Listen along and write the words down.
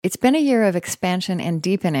It's been a year of expansion and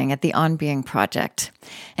deepening at the On Being Project,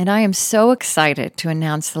 and I am so excited to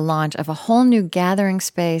announce the launch of a whole new gathering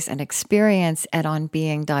space and experience at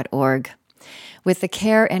onbeing.org. With the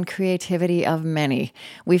care and creativity of many,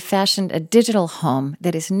 we've fashioned a digital home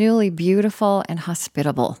that is newly beautiful and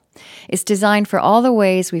hospitable. It's designed for all the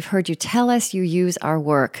ways we've heard you tell us you use our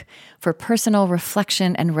work, for personal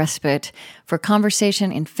reflection and respite, for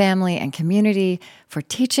conversation in family and community, for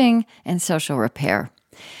teaching and social repair.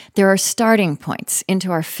 There are starting points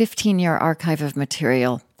into our 15-year archive of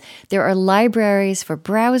material. There are libraries for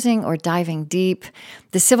browsing or diving deep.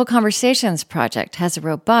 The Civil Conversations Project has a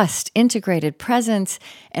robust, integrated presence,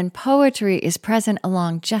 and poetry is present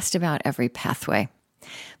along just about every pathway.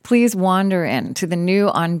 Please wander in to the new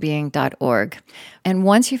onbeing.org. And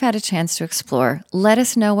once you've had a chance to explore, let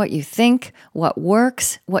us know what you think, what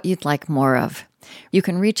works, what you'd like more of. You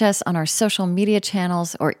can reach us on our social media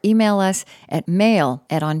channels or email us at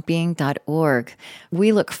mail@onbeing.org.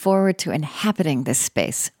 We look forward to inhabiting this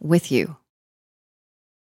space with you.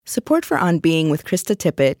 Support for On Being with Krista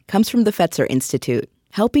Tippett comes from the Fetzer Institute,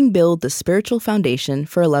 helping build the spiritual foundation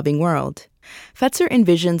for a loving world. Fetzer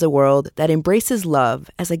envisions a world that embraces love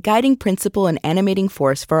as a guiding principle and animating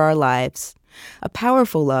force for our lives. A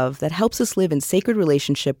powerful love that helps us live in sacred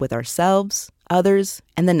relationship with ourselves, others,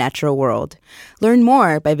 and the natural world. Learn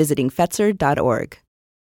more by visiting Fetzer.org.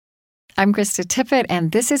 I'm Krista Tippett,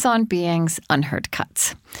 and this is On Being's Unheard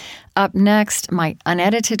Cuts. Up next, my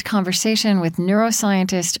unedited conversation with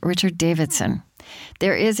neuroscientist Richard Davidson.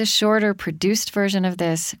 There is a shorter, produced version of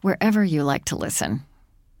this wherever you like to listen.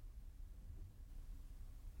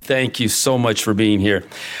 Thank you so much for being here.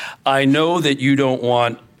 I know that you don't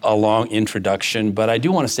want a long introduction, but I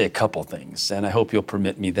do want to say a couple things, and I hope you'll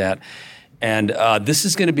permit me that. And this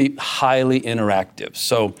is going to be highly interactive.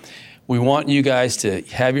 So we want you guys to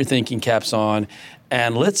have your thinking caps on,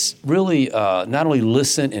 and let's really not only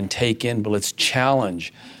listen and take in, but let's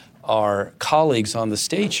challenge our colleagues on the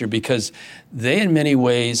stage here, because they in many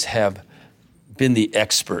ways have been the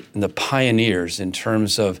expert and the pioneers in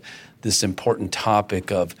terms of this important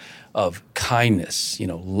topic of kindness,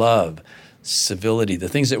 love, civility, the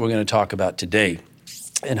things that we're going to talk about today.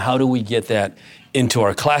 And how do we get that into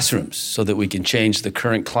our classrooms so that we can change the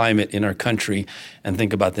current climate in our country and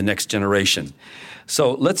think about the next generation?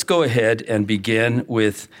 So let's go ahead and begin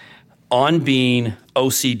with On Being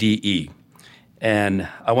OCDE. And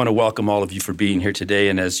I want to welcome all of you for being here today.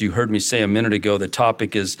 And as you heard me say a minute ago, the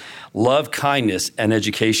topic is love, kindness, and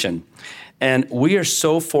education. And we are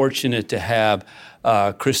so fortunate to have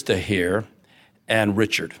Krista here and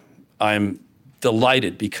Richard. I'm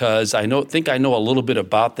delighted because I think I know a little bit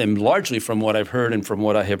about them, largely from what I've heard and from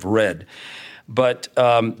what I have read. But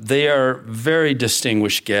they are very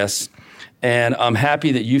distinguished guests, and I'm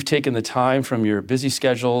happy that you've taken the time from your busy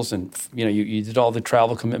schedules, and you did all the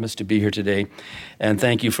travel commitments to be here today, and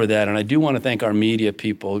thank you for that. And I do want to thank our media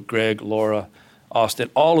people, Greg, Laura, Austin,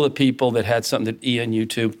 all of the people that had something, Ian, you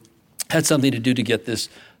too, had something to do to get this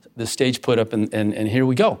stage put up, and here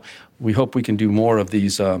we go. We hope we can do more of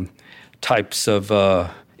these types of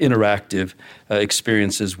interactive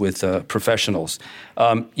experiences with professionals.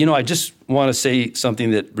 I just want to say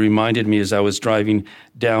something that reminded me as I was driving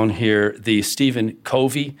down here, the Stephen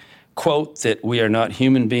Covey quote that we are not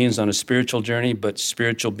human beings on a spiritual journey, but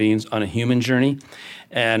spiritual beings on a human journey.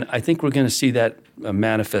 And I think we're going to see that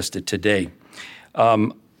manifested today.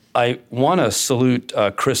 I want to salute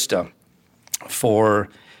Krista for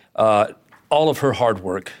all of her hard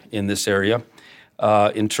work in this area.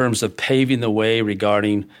 In terms of paving the way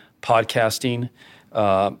regarding podcasting.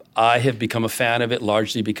 I have become a fan of it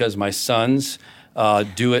largely because my sons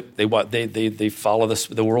do it. They follow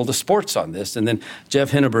the world of sports on this. And then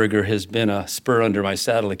Jeff Hinneberger has been a spur under my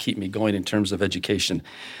saddle to keep me going in terms of education.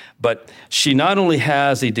 But she not only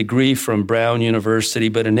has a degree from Brown University,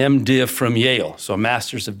 but an MDiv from Yale, so a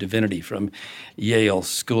Master's of Divinity from Yale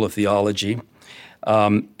School of Theology.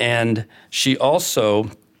 And she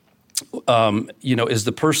also is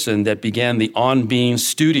the person that began the On Being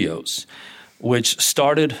Studios, which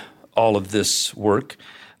started all of this work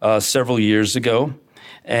several years ago.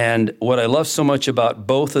 And what I love so much about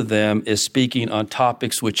both of them is speaking on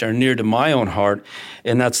topics which are near to my own heart,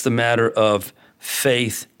 and that's the matter of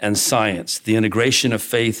faith and science, the integration of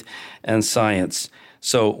faith and science.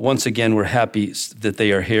 So once again, we're happy that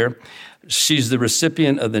they are here. She's the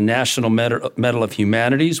recipient of the National Medal of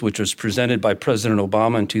Humanities, which was presented by President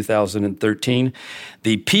Obama in 2013,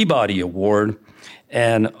 the Peabody Award,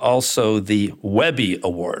 and also the Webby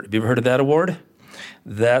Award. Have you ever heard of that award?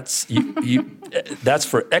 That's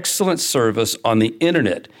for excellent service on the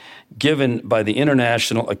internet, given by the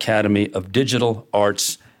International Academy of Digital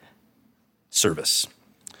Arts service.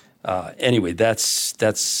 Anyway, that's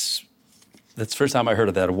the first time I heard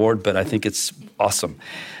of that award, but I think it's awesome.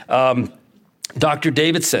 Dr.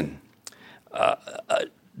 Davidson.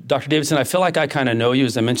 Dr. Davidson, I feel like I kind of know you,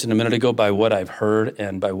 as I mentioned a minute ago, by what I've heard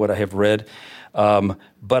and by what I have read.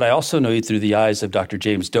 But I also know you through the eyes of Dr.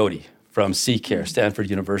 James Doty from CCARE, Stanford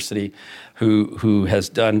University, who has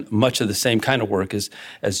done much of the same kind of work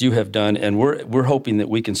as you have done. And we're hoping that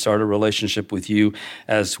we can start a relationship with you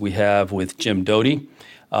as we have with Jim Doty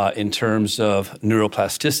in terms of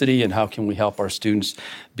neuroplasticity and how can we help our students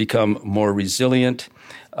become more resilient.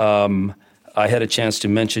 I had a chance to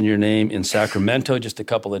mention your name in Sacramento just a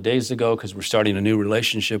couple of days ago because we're starting a new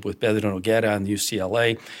relationship with Pedro Noguera and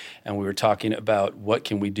UCLA, and we were talking about what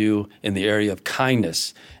can we do in the area of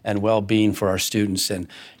kindness and well-being for our students, and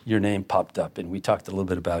your name popped up, and we talked a little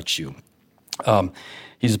bit about you.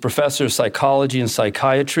 He's a professor of psychology and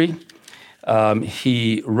psychiatry.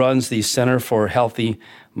 He runs the Center for Healthy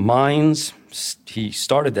Minds. He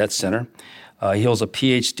started that center. He holds a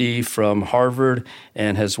PhD from Harvard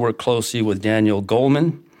and has worked closely with Daniel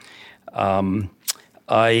Goleman.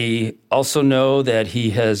 I also know that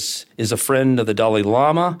he is a friend of the Dalai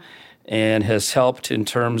Lama and has helped in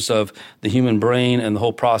terms of the human brain and the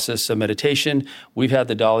whole process of meditation. We've had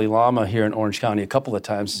the Dalai Lama here in Orange County a couple of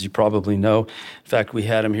times, as you probably know. In fact, we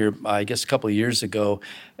had him here, I guess, a couple of years ago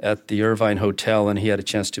at the Irvine Hotel, and he had a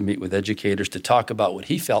chance to meet with educators to talk about what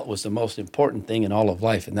he felt was the most important thing in all of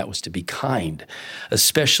life, and that was to be kind,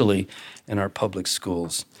 especially in our public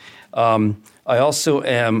schools. I also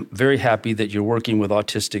am very happy that you're working with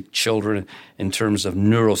autistic children in terms of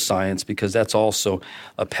neuroscience, because that's also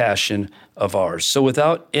a passion of ours. So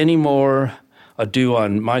without any more ado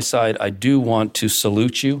on my side, I do want to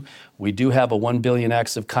salute you. We do have a 1 billion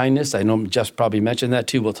acts of kindness. I know Jeff probably mentioned that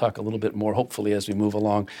too. We'll talk a little bit more, hopefully, as we move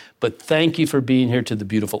along. But thank you for being here to the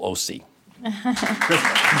beautiful OC.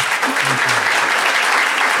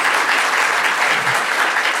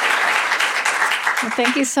 Well,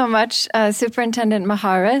 thank you so much, Superintendent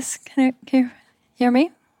Maharis. Can you hear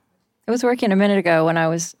me? It was working a minute ago when I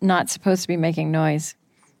was not supposed to be making noise.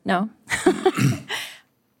 No?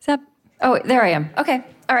 Is that? Oh, there I am. Okay.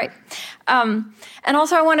 All right. And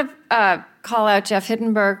also I want to call out Jeff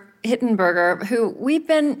Hittenberger, who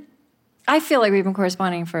I feel like we've been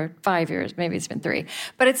corresponding for 5 years. Maybe it's been 3.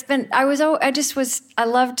 But I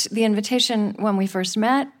loved the invitation when we first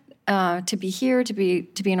met. To be here, to be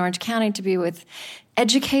in Orange County, to be with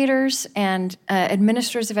educators and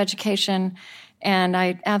administrators of education. And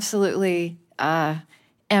I absolutely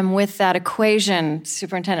am with that equation,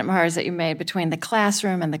 Superintendent Maharis, that you made between the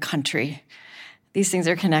classroom and the country. These things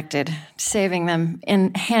are connected, saving them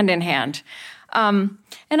hand in hand. So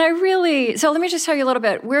let me just tell you a little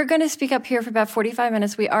bit. We're going to speak up here for about 45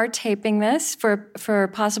 minutes. We are taping this for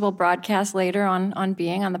possible broadcast later on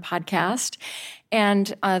Being, on the podcast, and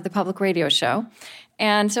the public radio show.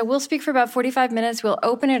 And so we'll speak for about 45 minutes. We'll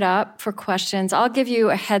open it up for questions. I'll give you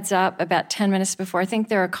a heads up about 10 minutes before. I think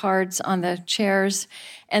there are cards on the chairs,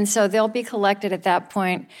 and so they'll be collected at that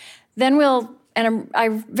point. Then I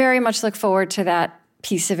very much look forward to that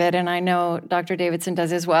piece of it, and I know Dr. Davidson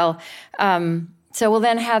does as well. So we'll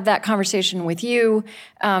then have that conversation with you,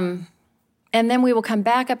 and then we will come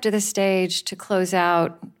back up to the stage to close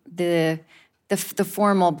out the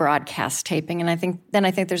formal broadcast taping, and I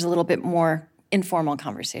think there's a little bit more informal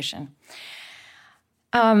conversation.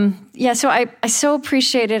 So I so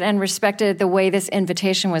appreciated and respected the way this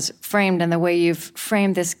invitation was framed and the way you've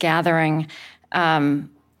framed this gathering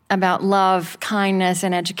about love, kindness,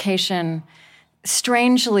 and education.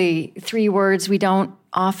 Strangely, 3 words we don't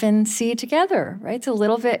often see together, right? It's a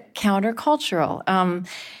little bit countercultural.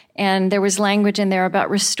 And there was language in there about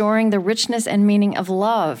restoring the richness and meaning of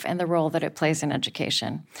love and the role that it plays in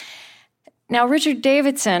education. Now, Richard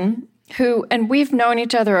Davidson, and we've known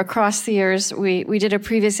each other across the years. We did a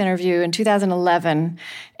previous interview in 2011,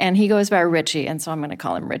 and he goes by Richie, and so I'm going to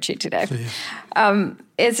call him Richie today.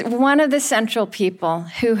 Is one of the central people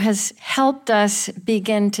who has helped us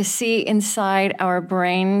begin to see inside our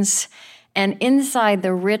brains and inside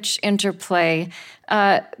the rich interplay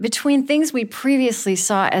between things we previously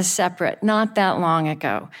saw as separate not that long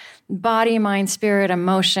ago: body, mind, spirit,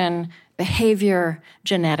 emotion, behavior,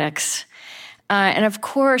 genetics. And of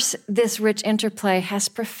course, this rich interplay has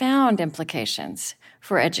profound implications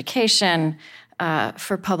for education,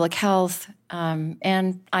 for public health,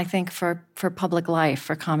 and I think for public life,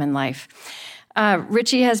 for common life.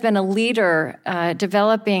 Richie has been a leader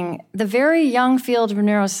developing the very young field of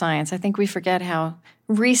neuroscience. I think we forget how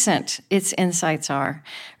recent its insights are.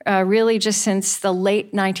 Really, just since the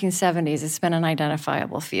late 1970s, it's been an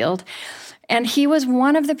identifiable field. And he was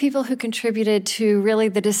one of the people who contributed to really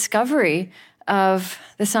the discovery of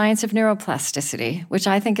the science of neuroplasticity, which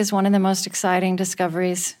I think is one of the most exciting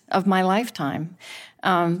discoveries of my lifetime.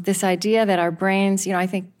 This idea that our brains, I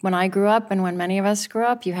think when I grew up and when many of us grew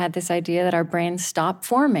up, you had this idea that our brains stop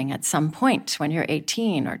forming at some point when you're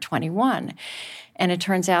 18 or 21. And it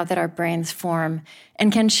turns out that our brains form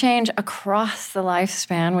and can change across the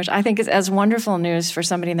lifespan, which I think is as wonderful news for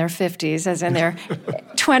somebody in their 50s as in their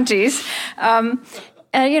 20s.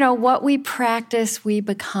 What we practice, we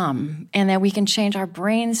become, and that we can change our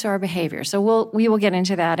brains through our behavior. So we will get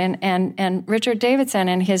into that. And Richard Davidson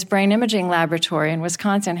in his brain imaging laboratory in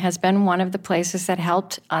Wisconsin has been one of the places that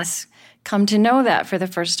helped us come to know that for the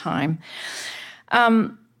first time.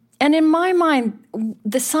 And in my mind,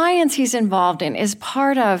 the science he's involved in is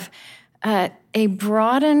part of a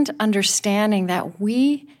broadened understanding that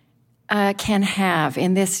we can have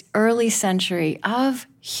in this early century of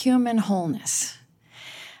human wholeness.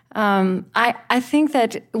 I think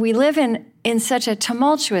that we live in such a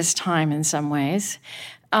tumultuous time in some ways,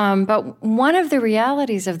 but one of the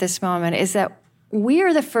realities of this moment is that we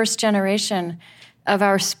are the first generation of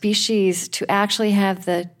our species to actually have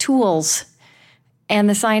the tools and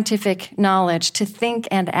the scientific knowledge to think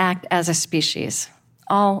and act as a species,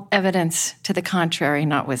 all evidence to the contrary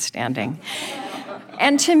notwithstanding.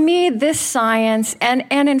 And to me, this science, and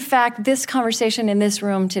in fact, this conversation in this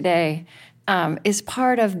room today, is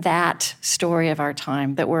part of that story of our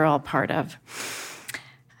time that we're all part of.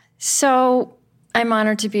 So I'm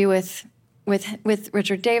honored to be with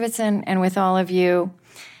Richard Davidson and with all of you,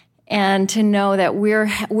 and to know that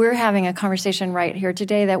we're having a conversation right here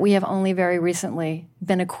today that we have only very recently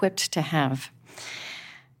been equipped to have.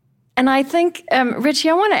 And I think, Richie,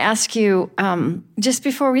 I want to ask you, just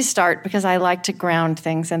before we start, because I like to ground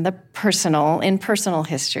things in personal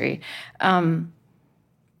history.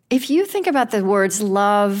 If you think about the words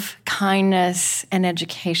love, kindness, and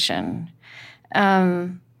education,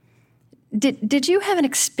 did you have an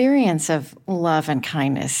experience of love and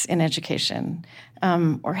kindness in education?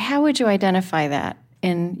 Or how would you identify that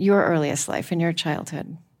in your earliest life, in your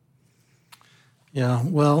childhood? Yeah,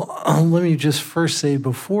 well, let me just first say,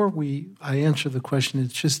 before I answer the question,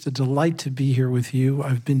 it's just a delight to be here with you.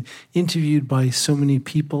 I've been interviewed by so many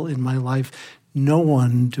people in my life. No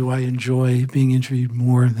one do I enjoy being interviewed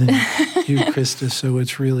more than you, Krista, so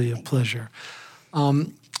it's really a pleasure.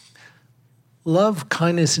 Love,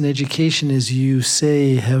 kindness, and education, as you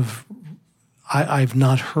say, I've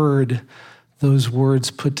not heard those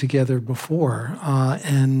words put together before.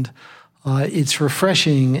 And it's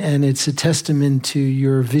refreshing, and it's a testament to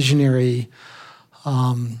your visionary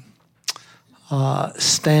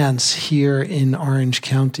stance here in Orange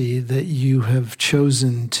County that you have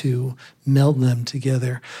chosen to meld them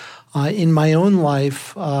together. In my own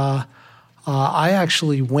life, I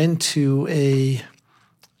actually went to a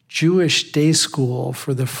Jewish day school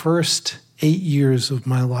for the first 8 years of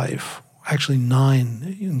my life, actually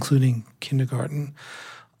 9, including kindergarten.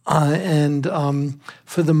 And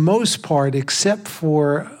for the most part, except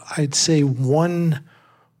for, I'd say, one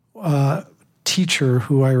teacher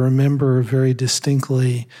who I remember very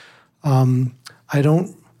distinctly, I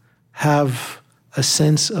don't have a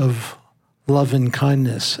sense of love and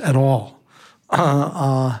kindness at all.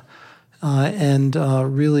 And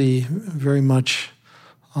really very much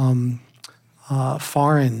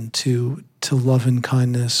foreign to love and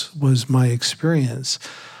kindness was my experience.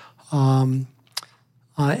 And,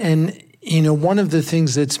 one of the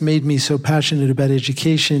things that's made me so passionate about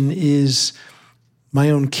education is my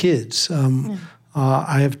own kids.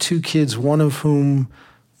 I have 2 kids, one of whom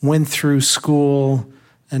went through school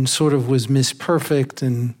and sort of was Miss Perfect,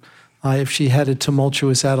 and if she had a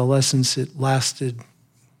tumultuous adolescence, it lasted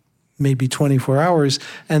maybe 24 hours,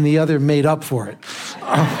 and the other made up for it.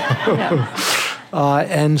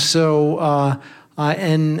 And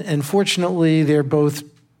fortunately, they're both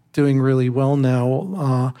doing really well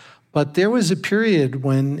now. But there was a period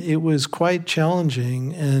when it was quite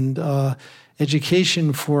challenging, and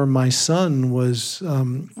education for my son was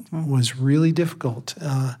really difficult,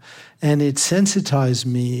 and it sensitized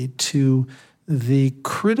me to the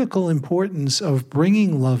critical importance of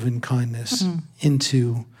bringing love and kindness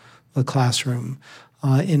into the classroom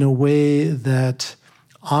in a way that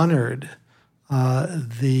honored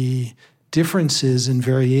the differences and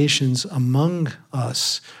variations among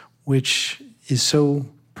us, which is so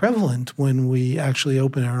prevalent when we actually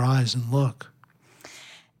open our eyes and look.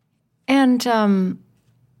 And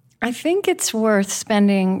I think it's worth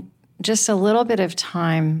spending just a little bit of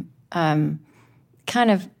time kind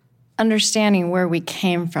of understanding where we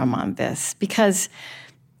came from on this, because,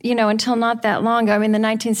 until not that long ago, the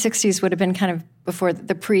 1960s would have been kind of before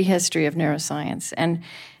the prehistory of neuroscience, and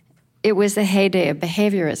it was the heyday of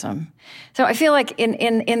behaviorism. So I feel like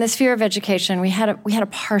in the sphere of education, we had a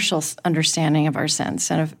partial understanding of our sense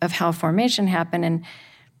and of how formation happened. And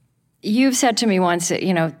you've said to me once that,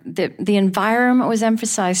 the environment was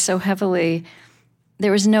emphasized so heavily.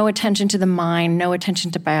 There was no attention to the mind, no attention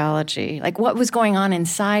to biology. Like what was going on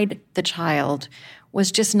inside the child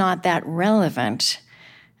was just not that relevant.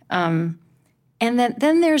 And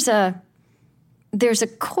then there's a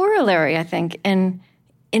corollary, I think,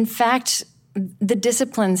 in fact, the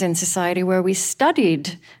disciplines in society where we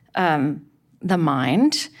studied the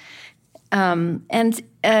mind, and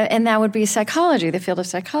that would be psychology, the field of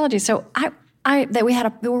psychology. So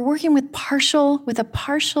we were working with a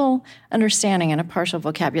partial understanding and a partial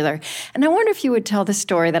vocabulary. And I wonder if you would tell the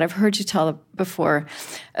story that I've heard you tell before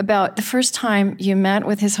about the first time you met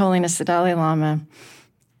with His Holiness the Dalai Lama,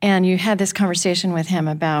 and you had this conversation with him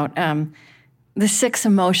about the 6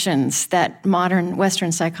 emotions that modern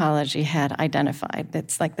Western psychology had identified.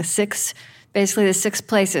 It's like basically the 6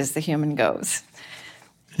 places the human goes.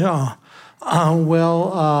 Yeah.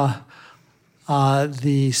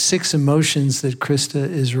 The 6 emotions that Krista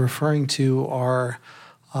is referring to are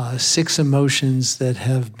 6 emotions that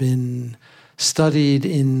have been studied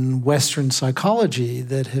in Western psychology,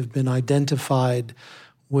 that have been identified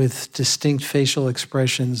with distinct facial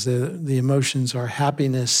expressions. The emotions are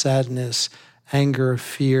happiness, sadness, anger,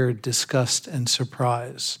 fear, disgust, and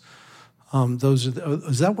surprise.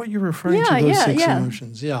 Is that what you're referring to? Those 6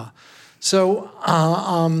 emotions? Yeah. So,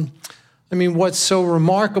 what's so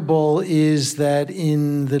remarkable is that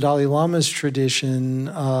in the Dalai Lama's tradition,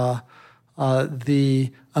 the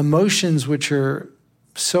emotions which are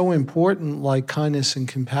so important, like kindness and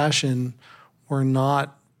compassion, were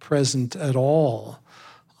not present at all.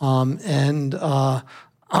 One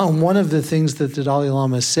of the things that the Dalai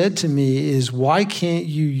Lama said to me is, why can't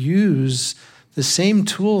you use the same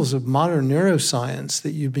tools of modern neuroscience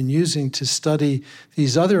that you've been using to study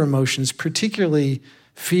these other emotions, particularly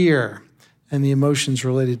fear and the emotions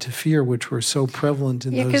related to fear, which were so prevalent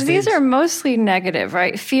in those days? Yeah, because these are mostly negative,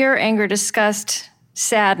 right? Fear, anger, disgust,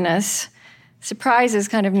 sadness. Surprise is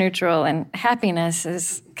kind of neutral, and happiness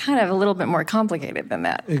is kind of a little bit more complicated than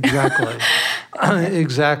that. Exactly.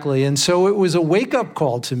 Exactly. And so it was a wake-up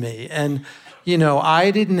call to me. And,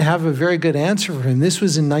 I didn't have a very good answer for him. This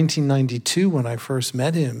was in 1992 when I first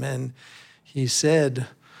met him. And he said,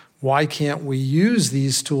 why can't we use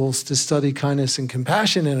these tools to study kindness and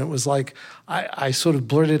compassion? And it was like, I sort of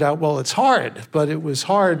blurted out, well, it's hard. But it was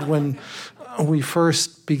hard when we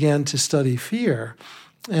first began to study fear.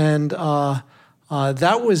 And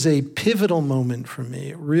that was a pivotal moment for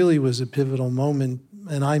me. It really was a pivotal moment.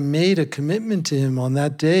 And I made a commitment to him on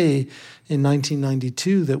that day in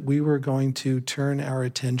 1992 that we were going to turn our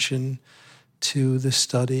attention to the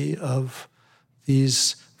study of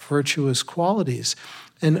these virtuous qualities.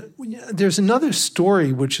 And there's another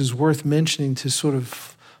story which is worth mentioning to sort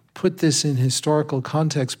of put this in historical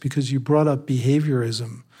context, because you brought up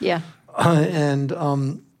behaviorism. Yeah.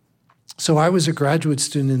 So I was a graduate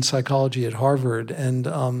student in psychology at Harvard, and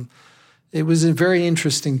it was a very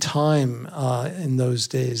interesting time in those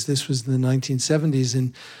days. This was in the 1970s,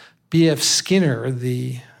 and B.F. Skinner,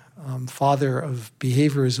 the father of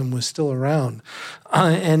behaviorism, was still around.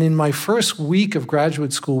 And in my first week of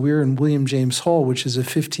graduate school, we were in William James Hall, which is a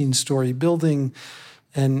 15-story building,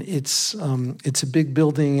 and it's a big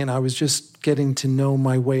building, and I was just getting to know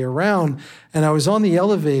my way around. And I was on the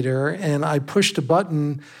elevator, and I pushed a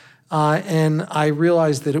button, and I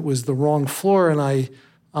realized that it was the wrong floor, and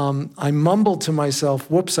I mumbled to myself,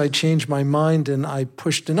 whoops, I changed my mind, and I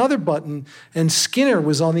pushed another button, and Skinner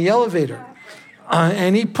was on the elevator.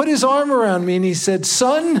 And he put his arm around me, and he said,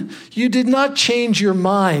 son, you did not change your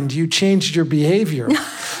mind, you changed your behavior.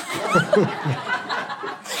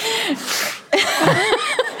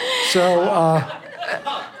 So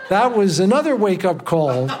that was another wake-up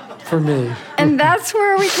call for me. And that's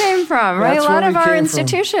where we came from, right? A lot of our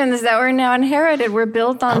institutions that were now inherited were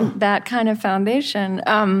built on that kind of foundation.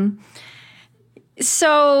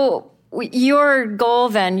 So your goal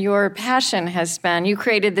then, your passion has been, you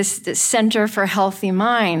created this Center for Healthy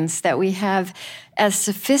Minds, that we have as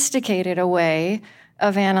sophisticated a way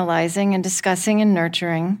of analyzing and discussing and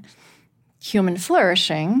nurturing human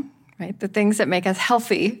flourishing, right? The things that make us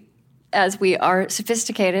healthy, as we are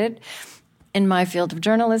sophisticated in my field of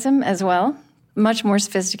journalism as well, much more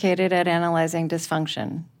sophisticated at analyzing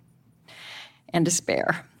dysfunction and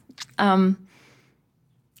despair. And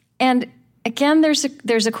again, there's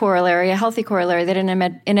a corollary, a healthy corollary, that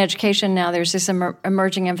in education now there's this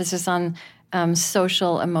emerging emphasis on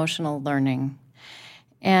social emotional learning.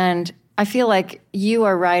 And I feel like you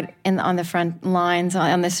are right on the front lines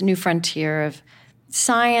on this new frontier of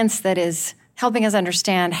science that is helping us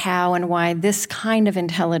understand how and why this kind of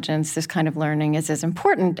intelligence, this kind of learning is as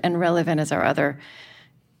important and relevant as our other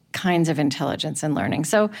kinds of intelligence and learning.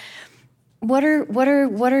 So what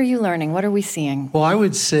are you learning? What are we seeing? Well, I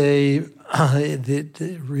would say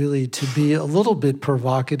that really, to be a little bit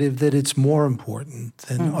provocative, that it's more important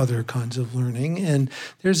than other kinds of learning. And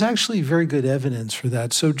there's actually very good evidence for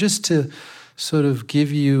that. So just to sort of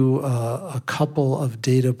give you a couple of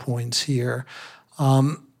data points here,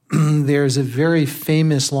 there's a very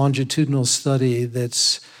famous longitudinal study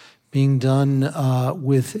that's being done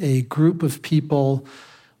with a group of people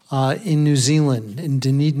in New Zealand, in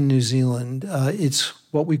Dunedin, New Zealand. It's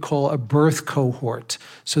what we call a birth cohort.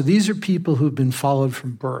 So these are people who've been followed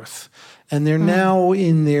from birth, and they're now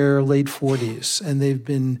in their late 40s, and they've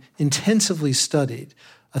been intensively studied,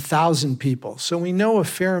 1,000 people. So we know a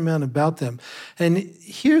fair amount about them. And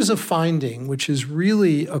here's a finding, which is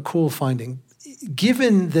really a cool finding.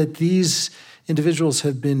 Given that these individuals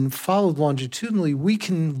have been followed longitudinally, we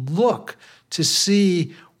can look to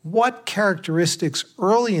see what characteristics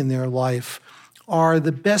early in their life are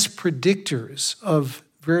the best predictors of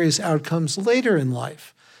various outcomes later in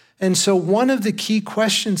life. And so one of the key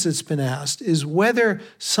questions that's been asked is whether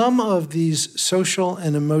some of these social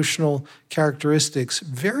and emotional characteristics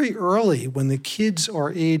very early, when the kids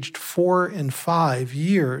are aged 4 and 5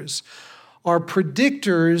 years, are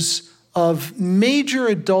predictors of major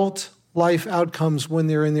adult life outcomes when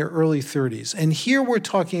they're in their early 30s. And here we're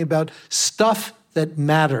talking about stuff that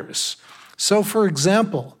matters. So, for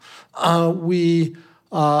example, we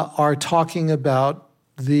are talking about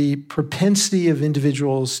the propensity of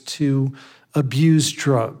individuals to abuse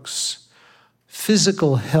drugs,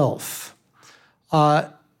 physical health,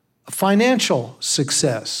 financial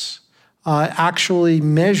success, actually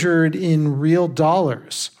measured in real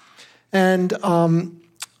dollars, and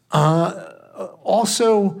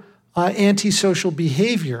also antisocial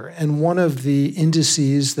behavior. And one of the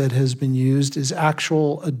indices that has been used is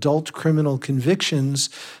actual adult criminal convictions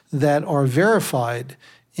that are verified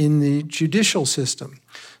in the judicial system.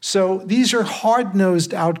 So these are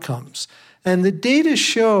hard-nosed outcomes. And the data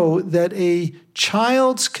show that a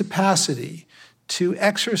child's capacity to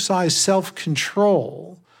exercise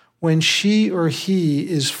self-control when she or he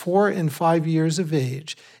is 4 and 5 years of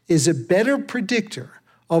age is a better predictor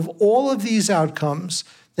of all of these outcomes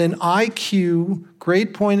than IQ,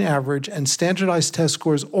 grade point average, and standardized test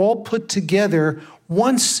scores all put together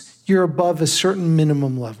once you're above a certain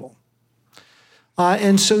minimum level.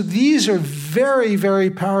 And so these are very,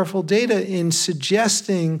 very powerful data in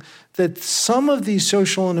suggesting that some of these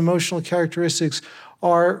social and emotional characteristics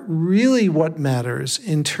are really what matters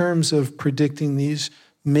in terms of predicting these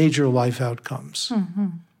major life outcomes. Mm-hmm.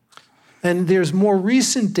 And there's more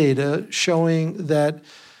recent data showing that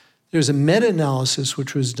there's a meta-analysis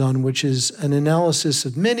which was done, which is an analysis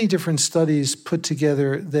of many different studies put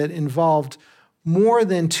together that involved more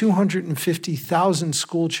than 250,000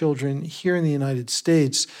 school children here in the United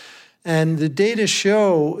States. And the data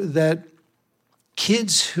show that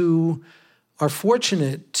kids who are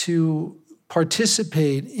fortunate to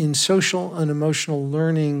participate in social and emotional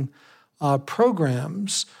learning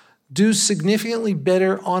programs do significantly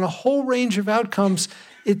better on a whole range of outcomes,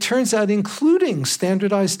 it turns out, including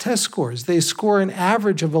standardized test scores. They score an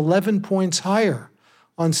average of 11 points higher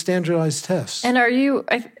on standardized tests. And are you...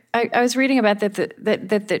 I was reading about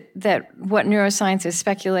that what neuroscience is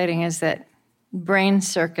speculating is that brain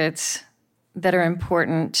circuits that are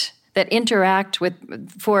important, that interact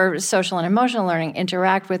for social and emotional learning,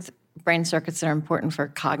 interact with brain circuits that are important for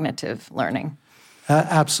cognitive learning.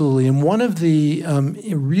 Absolutely. And one of the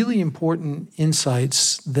really important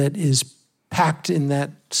insights that is packed in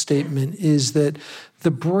that statement is that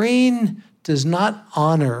the brain does not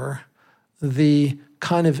honor the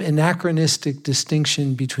kind of anachronistic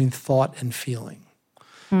distinction between thought and feeling.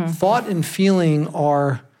 Thought and feeling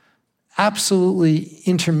are absolutely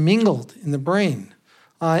intermingled in the brain.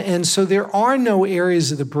 And so there are no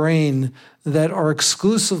areas of the brain that are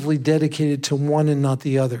exclusively dedicated to one and not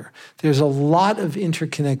the other. There's a lot of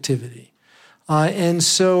interconnectivity. And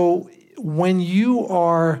so when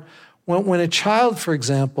a child, for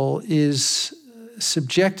example, is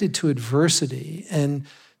subjected to adversity and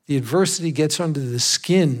the adversity gets under the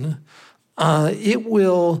skin, it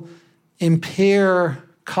will impair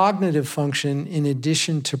cognitive function in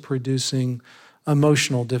addition to producing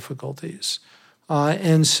emotional difficulties.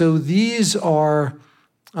 And so these are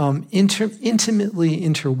intimately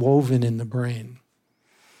interwoven in the brain.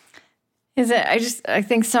 I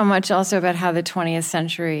think so much also about how the 20th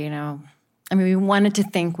century, we wanted to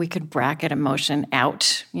think we could bracket emotion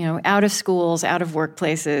out, out of schools, out of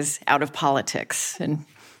workplaces, out of politics. And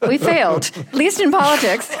we failed, at least in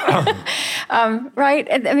politics. Right?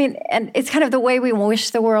 And it's kind of the way we wish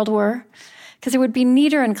the world were, because it would be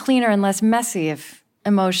neater and cleaner and less messy if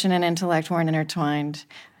emotion and intellect weren't intertwined.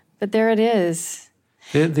 But there it is.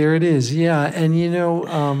 There it is, yeah.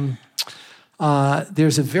 And,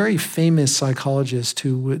 there's a very famous psychologist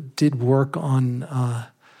who did work on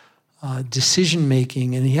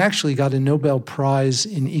decision-making, and he actually got a Nobel Prize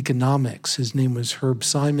in economics. His name was Herb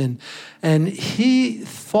Simon. And he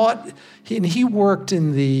worked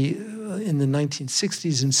in the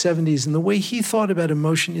 1960s and 70s, and the way he thought about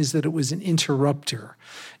emotion is that it was an interrupter.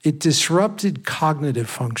 It disrupted cognitive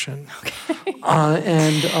function. Okay.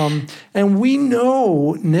 And we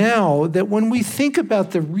know now that when we think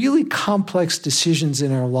about the really complex decisions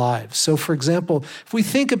in our lives, so for example, if we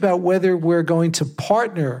think about whether we're going to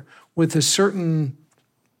partner with a certain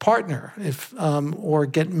partner, or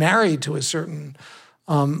get married to a certain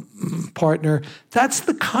partner, that's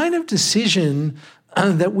the kind of decision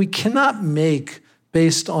that we cannot make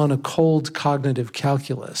based on a cold cognitive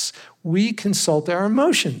calculus. We consult our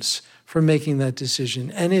emotions for making that decision.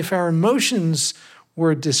 And if our emotions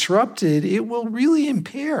were disrupted, it will really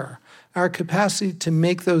impair our capacity to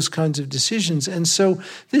make those kinds of decisions. And so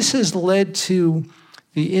this has led to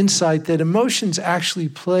the insight that emotions actually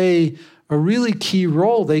play a really key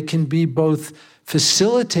role. They can be both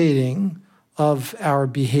facilitating of our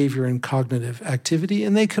behavior and cognitive activity,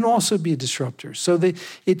 and they can also be disruptors. So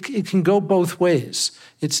it can go both ways.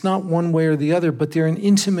 It's not one way or the other, but they're an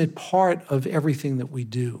intimate part of everything that we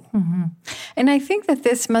do. Mm-hmm. And I think that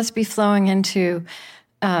this must be flowing into,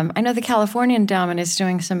 I know the California Endowment is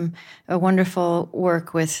doing some wonderful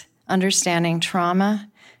work with understanding trauma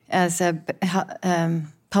as a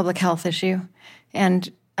public health issue.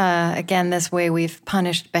 And again, this way we've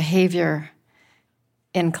punished behavior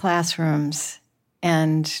in classrooms,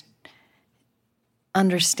 and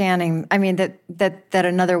understanding, that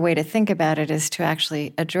another way to think about it is to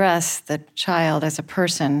actually address the child as a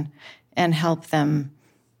person and help them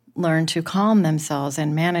learn to calm themselves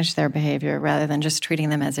and manage their behavior rather than just treating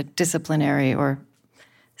them as a disciplinary or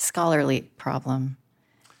scholarly problem.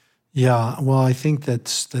 Yeah, well, I think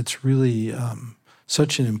that's really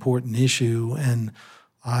such an important issue, and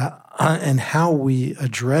how we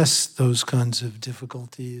address those kinds of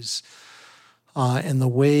difficulties, and the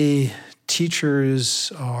way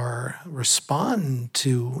teachers respond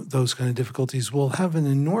to those kind of difficulties will have an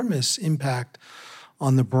enormous impact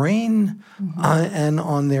on the brain, and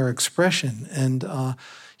on their expression. And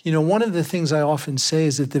one of the things I often say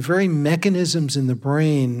is that the very mechanisms in the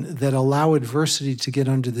brain that allow adversity to get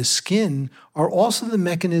under the skin are also the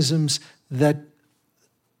mechanisms that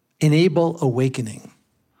enable awakening.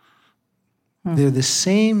 They're the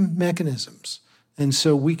same mechanisms. And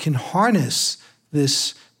so we can harness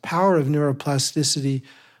this power of neuroplasticity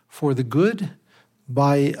for the good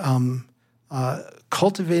by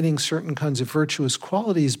cultivating certain kinds of virtuous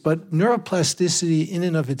qualities, but neuroplasticity in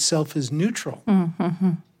and of itself is neutral.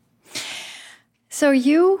 Mm-hmm. So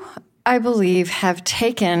you, I believe, have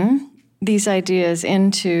taken these ideas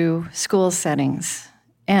into school settings.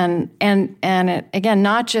 And it, again,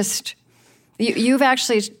 not just... You've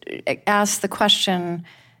actually asked the question,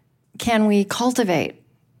 can we cultivate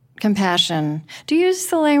compassion? Do you use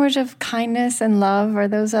the language of kindness and love, or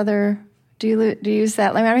those other, do you use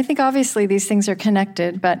that language? I think obviously these things are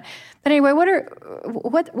connected, but anyway,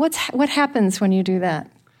 what happens when you do that?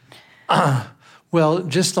 Well,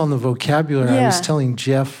 just on the vocabulary, I was telling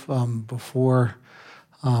Jeff before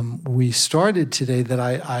we started today that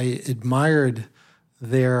I admired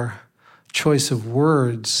their choice of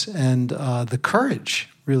words and the courage,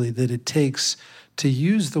 really, that it takes to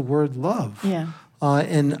use the word love. Yeah.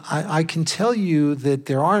 And I can tell you that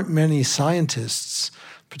there aren't many scientists,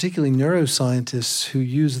 particularly neuroscientists, who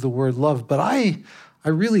use the word love, but I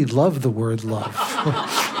really love the word love.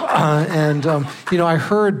 I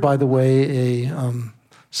heard, by the way,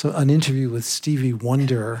 an interview with Stevie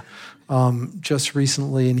Wonder just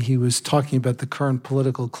recently, and he was talking about the current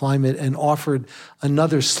political climate and offered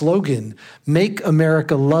another slogan, "Make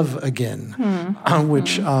America Love Again,"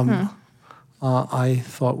 which I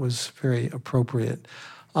thought was very appropriate.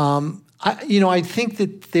 I think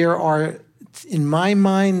that in my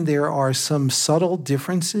mind, there are some subtle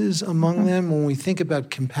differences among them. When we think about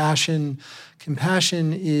compassion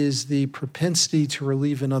is the propensity to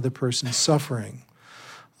relieve another person's suffering.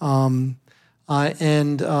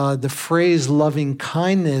 And the phrase loving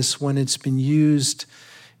kindness, when it's been used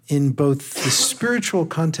in both the spiritual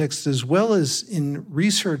context as well as in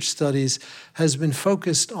research studies, has been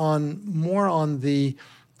focused more on the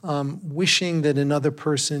wishing that another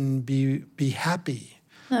person be happy.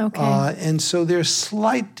 Okay. And so there's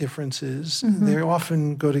slight differences. They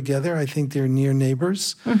often go together. I think they're near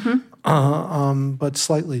neighbors, but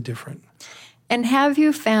slightly different. And have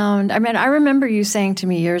you found, I remember you saying to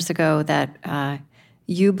me years ago that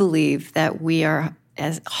you believe that we are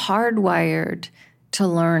as hardwired to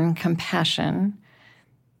learn compassion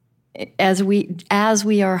as we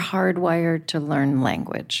are hardwired to learn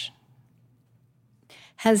language.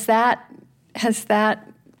 Has that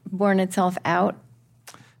borne itself out?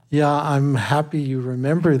 Yeah, I'm happy you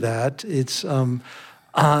remember that. It's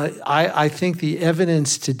I think the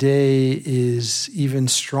evidence today is even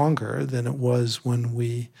stronger than it was when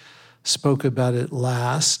we spoke about it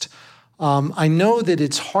last. I know that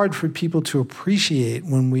it's hard for people to appreciate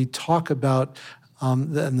when we talk about,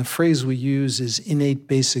 and the phrase we use is innate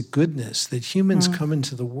basic goodness, that humans come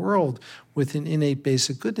into the world with an innate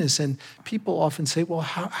basic goodness. And people often say, well,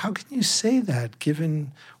 how can you say that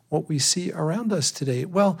given what we see around us today?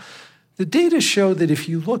 Well, the data show that if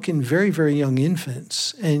you look in very, very young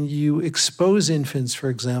infants and you expose infants, for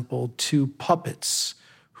example, to puppets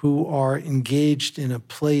who are engaged in a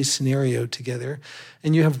play scenario together,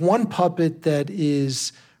 and you have one puppet that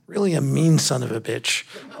is really a mean son of a bitch,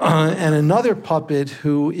 and another puppet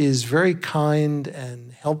who is very kind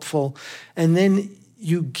and helpful, and then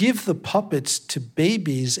you give the puppets to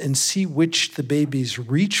babies and see which the babies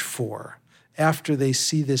reach for after they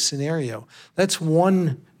see this scenario. That's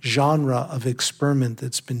one genre of experiment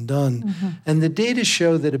that's been done. And the data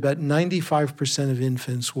show that about 95% of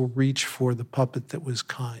infants will reach for the puppet that was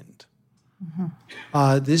kind.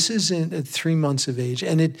 This is at 3 months of age.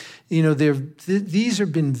 And these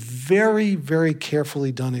have been very, very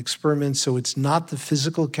carefully done experiments, so it's not the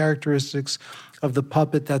physical characteristics of the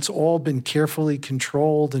puppet. That's all been carefully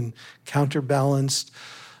controlled and counterbalanced.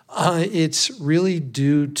 It's really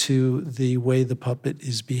due to the way the puppet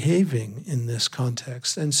is behaving in this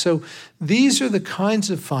context. And so these are the kinds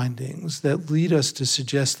of findings that lead us to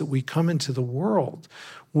suggest that we come into the world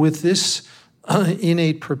with this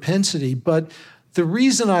innate propensity. But the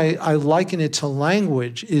reason I liken it to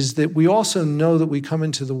language is that we also know that we come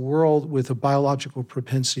into the world with a biological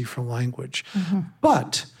propensity for language.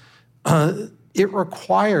 But it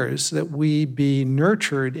requires that we be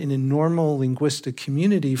nurtured in a normal linguistic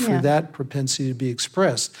community for that propensity to be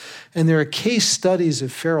expressed. And there are case studies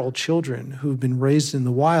of feral children who've been raised in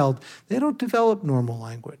the wild. They don't develop normal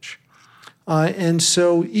language. And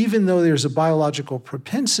so even though there's a biological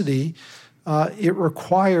propensity, it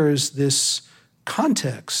requires this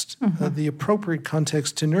context, the appropriate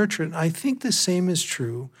context to nurture it. And I think the same is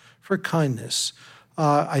true for kindness.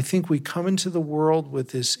 I think we come into the world with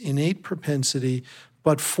this innate propensity,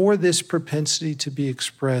 but for this propensity to be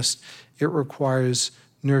expressed, it requires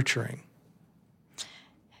nurturing.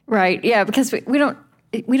 Right. Yeah, because we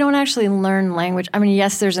don't actually learn language.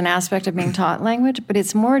 Yes, there's an aspect of being taught language, but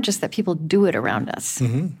it's more just that people do it around us.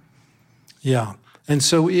 Yeah. And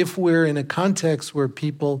so if we're in a context where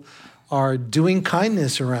people are doing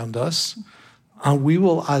kindness around us, we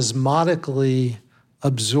will osmotically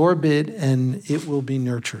absorb it, and it will be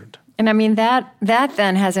nurtured. And that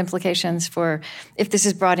then has implications for if this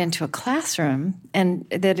is brought into a classroom, and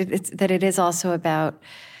that it is also about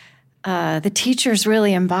the teachers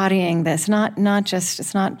really embodying this,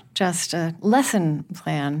 it's not just a lesson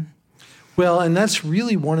plan. Well, and that's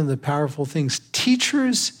really one of the powerful things.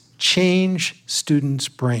 Teachers change students'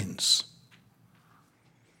 brains.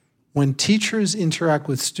 When teachers interact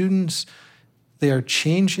with students, they are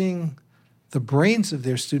changing the brains of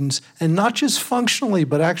their students, and not just functionally,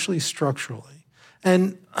 but actually structurally.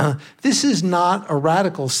 And this is not a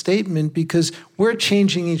radical statement because we're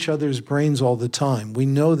changing each other's brains all the time. We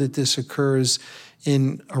know that this occurs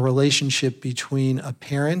in a relationship between a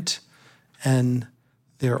parent and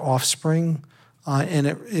their offspring, and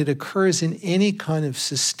it occurs in any kind of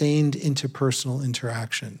sustained interpersonal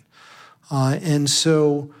interaction. And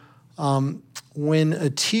so when a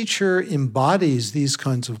teacher embodies these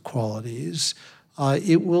kinds of qualities,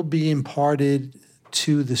 it will be imparted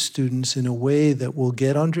to the students in a way that will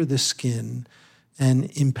get under the skin and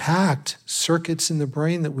impact circuits in the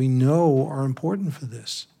brain that we know are important for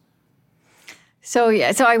this. So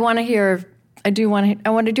I want to hear. I do want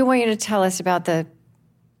you to tell us about the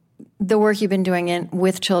work you've been doing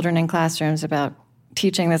with children in classrooms about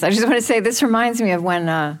teaching this. I just want to say this reminds me of when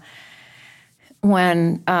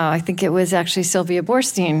I think it was actually Sylvia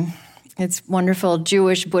Boorstein It's wonderful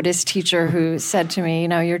Jewish Buddhist teacher who said to me,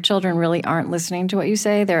 your children really aren't listening to what you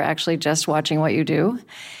say. They're actually just watching what you do.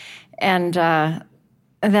 And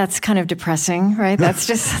that's kind of depressing, right? That's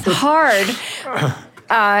just hard.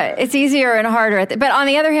 It's easier and harder. But on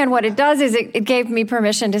the other hand, what it does is it gave me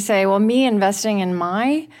permission to say, well, me investing in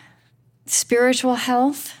my spiritual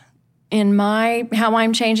health, in how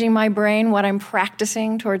I'm changing my brain, what I'm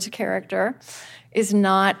practicing towards a character, is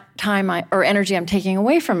not time or energy I'm taking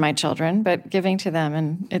away from my children, but giving to them.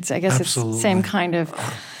 And it's the same kind of...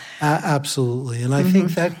 Absolutely. And I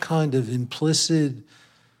think that kind of implicit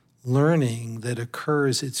learning that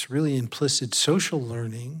occurs, it's really implicit social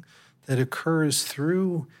learning that occurs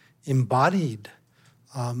through embodied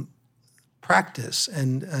practice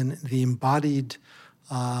and the embodied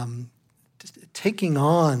taking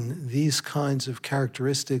on these kinds of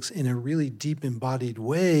characteristics in a really deep embodied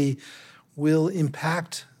way will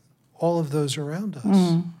impact all of those around us.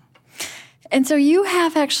 Mm. And so you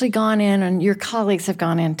have actually gone in, and your colleagues have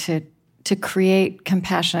gone in to create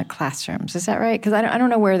compassionate classrooms. Is that right? Because I don't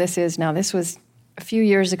know where this is now. This was a few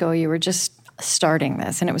years ago. You were just starting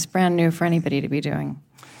this, and it was brand new for anybody to be doing.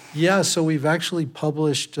 Yeah, so we've actually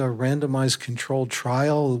published a randomized controlled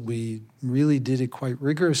trial. We really did it quite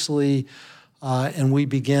rigorously, and we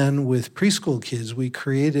began with preschool kids. We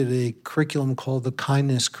created a curriculum called the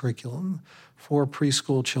Kindness Curriculum for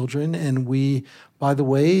preschool children, and by the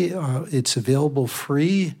way, it's available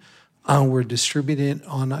free. We're distributing it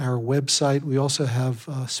on our website. We also have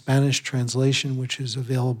a Spanish translation, which is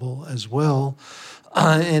available as well,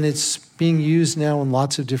 and it's being used now in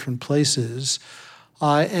lots of different places.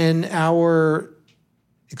 And our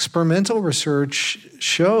experimental research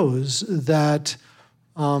shows that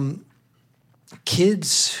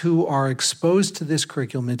kids who are exposed to this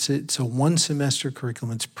curriculum, it's a one-semester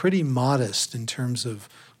curriculum, it's pretty modest in terms of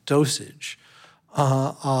dosage,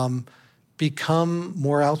 become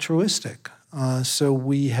more altruistic. So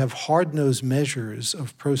we have hard-nosed measures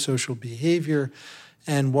of pro-social behavior,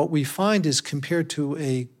 and what we find is compared to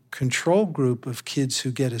a control group of kids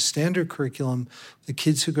who get a standard curriculum, the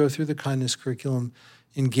kids who go through the kindness curriculum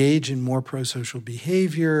engage in more pro-social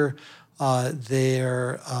behavior.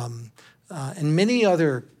 And many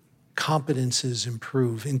other competences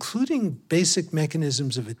improve, including basic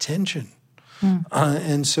mechanisms of attention.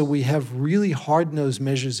 And so we have really hard-nosed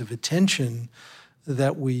measures of attention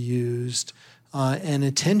that we used, and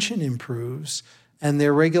attention improves, and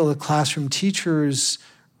their regular classroom teachers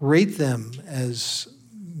rate them as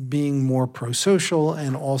being more pro-social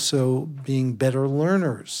and also being better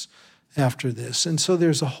learners after this. And so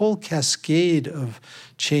there's a whole cascade of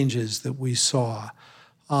changes that we saw.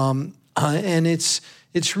 And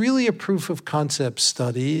it's really a proof of concept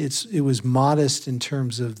study. It was modest in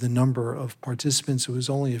terms of the number of participants. It was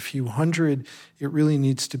only a few hundred. It really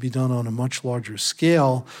needs to be done on a much larger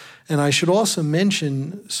scale. And I should also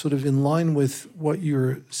mention, sort of in line with what you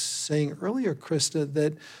were saying earlier, Krista,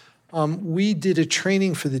 that we did a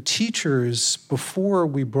training for the teachers before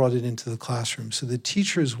we brought it into the classroom. So the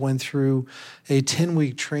teachers went through a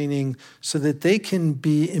 10-week training so that they can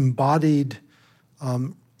be embodied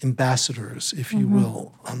ambassadors, if you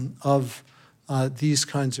will, of these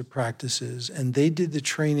kinds of practices. And they did the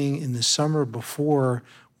training in the summer before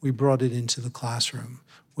we brought it into the classroom,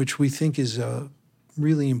 which we think is a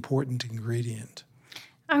really important ingredient.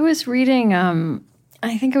 I was reading,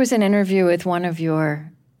 I think it was an interview with one of your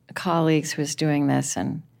colleagues who was doing this,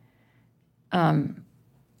 and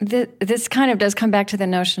this kind of does come back to the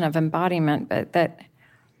notion of embodiment, but that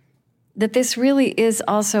this really is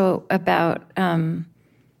also about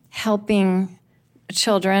helping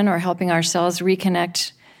children or helping ourselves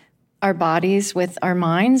reconnect our bodies with our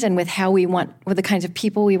minds and with with the kinds of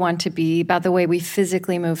people we want to be, about the way we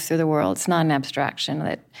physically move through the world. It's not an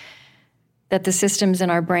abstraction, that the systems in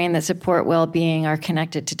our brain that support well-being are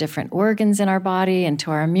connected to different organs in our body and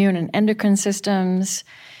to our immune and endocrine systems,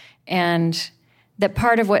 and that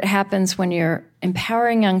part of what happens when you're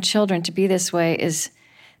empowering young children to be this way is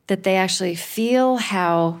that they actually feel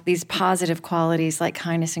how these positive qualities like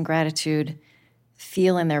kindness and gratitude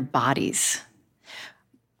feel in their bodies.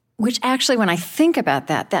 Which actually, when I think about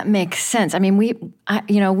that makes sense. I mean, we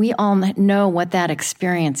all know what that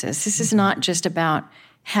experience is. This is not just about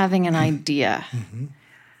having an idea.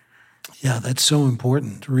 Yeah, that's so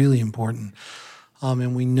important, really important.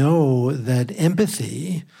 And we know that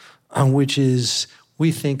empathy, which is,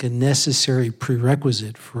 we think, a necessary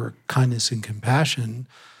prerequisite for kindness and compassion,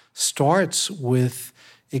 starts with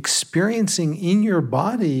experiencing in your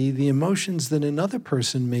body the emotions that another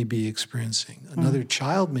person may be experiencing, another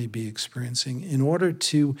child may be experiencing, in order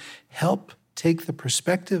to help take the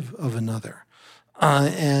perspective of another.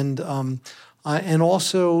 And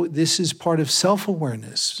also, this is part of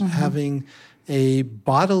self-awareness, having a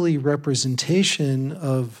bodily representation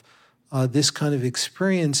of this kind of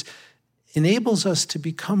experience enables us to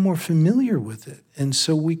become more familiar with it. And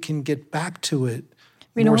so we can get back to it.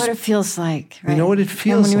 We know what it feels like, right? We know what it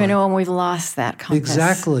feels like. We know when we've lost that compass.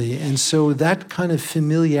 Exactly. And so that kind of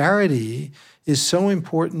familiarity is so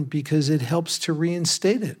important because it helps to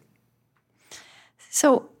reinstate it.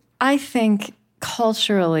 So I think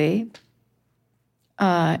culturally,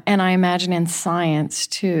 and I imagine in science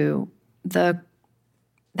too, the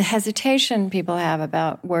hesitation people have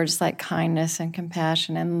about words like kindness and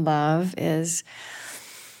compassion and love is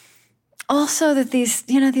also that these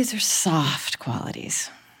are soft qualities,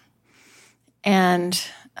 and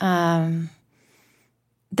that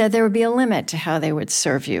there would be a limit to how they would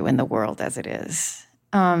serve you in the world as it is.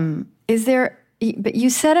 But you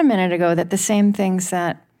said a minute ago that the same things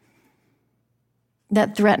that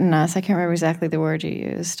threaten us, I can't remember exactly the word you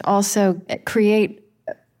used, also create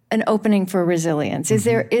an opening for resilience. Is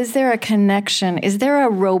there a connection? Is there a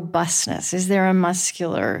robustness? Is there a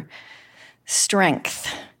muscular strength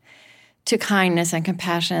to kindness and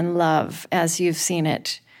compassion and love as you've seen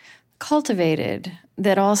it cultivated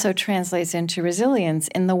that also translates into resilience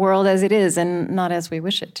in the world as it is and not as we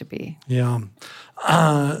wish it to be? Yeah.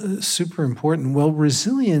 Super important. Well,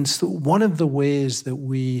 resilience, one of the ways that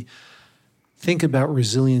we think about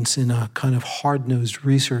resilience in a kind of hard-nosed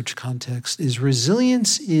research context is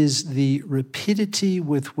resilience is the rapidity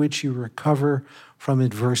with which you recover from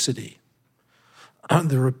adversity.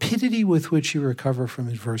 The rapidity with which you recover from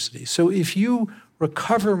adversity. So if you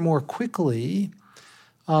recover more quickly,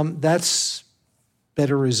 that's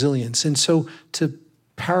better resilience. And so to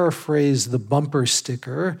paraphrase the bumper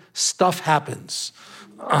sticker, stuff happens.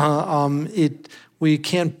 We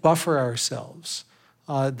can't buffer ourselves.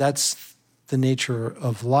 That's the nature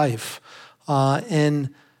of life.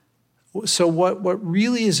 And so what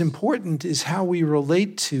really is important is how we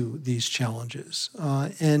relate to these challenges.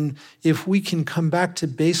 And if we can come back to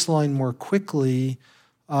baseline more quickly,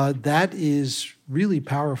 that is really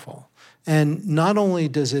powerful. And not only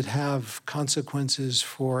does it have consequences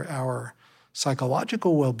for our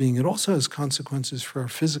psychological well-being, it also has consequences for our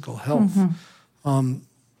physical health. And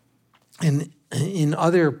in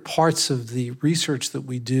other parts of the research that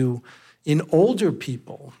we do, in older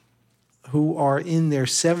people who are in their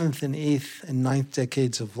 7th and 8th and 9th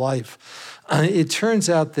decades of life, it turns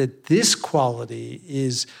out that this quality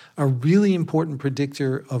is a really important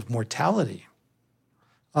predictor of mortality.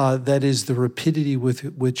 That is the rapidity with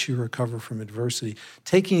which you recover from adversity,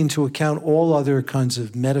 taking into account all other kinds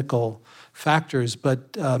of medical factors.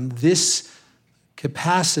 But this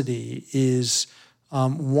capacity is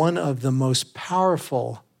one of the most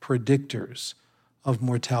powerful predictors of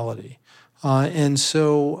mortality. And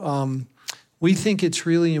so we think it's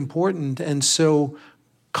really important. And so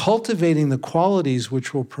cultivating the qualities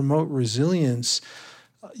which will promote resilience,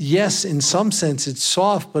 yes, in some sense it's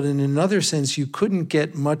soft, but in another sense you couldn't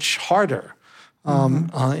get much harder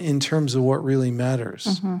in terms of what really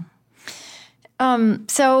matters.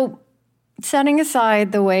 So setting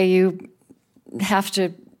aside the way you have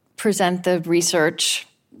to present the research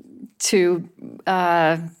to,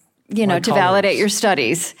 to validate your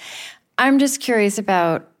studies, I'm just curious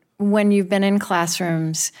about when you've been in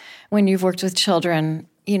classrooms, when you've worked with children,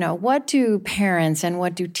 what do parents and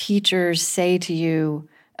what do teachers say to you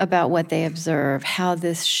about what they observe, how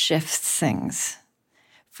this shifts things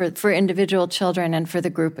for individual children and for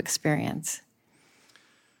the group experience?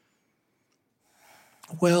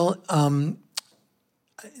 Well,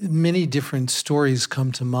 many different stories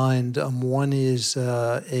come to mind. One is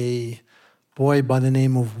a boy by the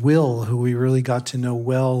name of Will, who we really got to know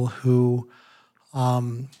well, who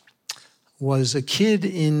was a kid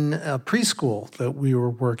in a preschool that we were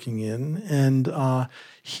working in, and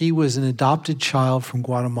he was an adopted child from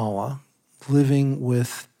Guatemala living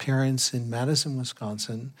with parents in Madison,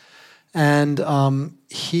 Wisconsin, and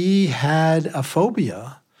he had a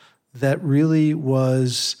phobia that really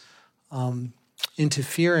was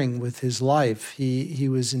interfering with his life. He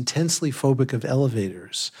was intensely phobic of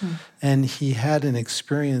elevators, and he had an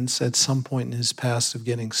experience at some point in his past of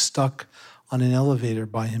getting stuck on an elevator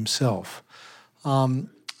by himself.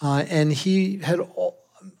 And he had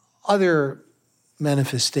other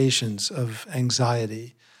manifestations of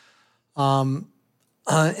anxiety. And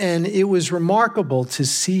it was remarkable to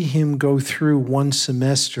see him go through one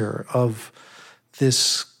semester of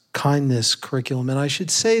this kindness curriculum. And I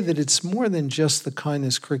should say that it's more than just the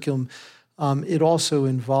kindness curriculum. It also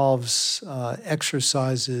involves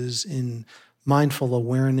exercises in mindful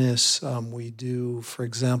awareness. We do, for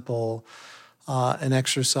example, an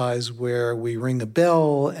exercise where we ring a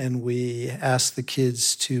bell and we ask the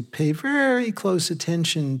kids to pay very close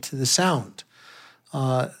attention to the sound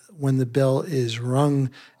when the bell is rung.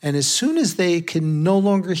 And as soon as they can no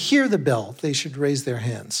longer hear the bell, they should raise their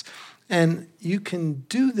hands. And you can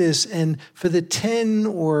do this, and for the 10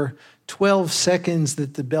 or 12 seconds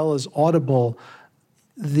that the bell is audible,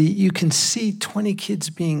 you can see 20 kids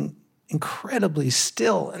being incredibly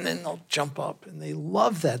still, and then they'll jump up, and they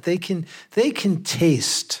love that. They can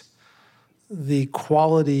taste the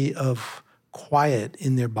quality of quiet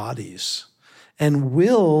in their bodies, and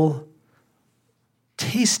will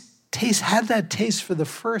had that taste for the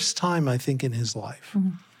first time, I think, in his life.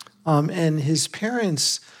 Mm-hmm. And his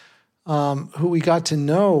parents, who we got to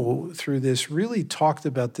know through this, really talked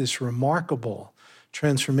about this remarkable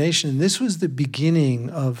transformation. And this was the beginning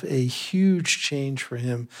of a huge change for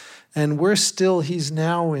him. And he's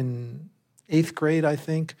now in 8th grade, I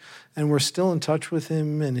think, and we're still in touch with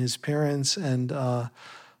him and his parents. And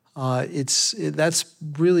that's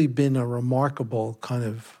really been a remarkable kind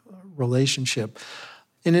of relationship.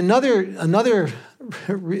 In another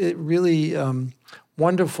really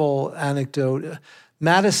wonderful anecdote,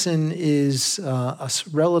 Madison is a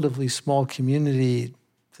relatively small community.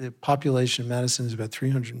 The population of Madison is about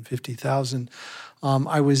 350,000.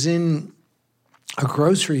 I was in a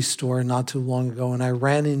grocery store not too long ago, and I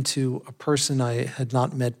ran into a person I had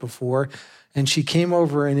not met before, and she came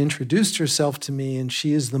over and introduced herself to me, and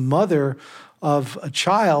she is the mother of a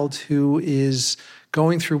child who is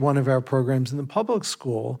going through one of our programs in the public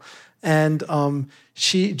school. And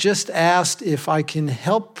she just asked if I can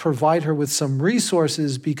help provide her with some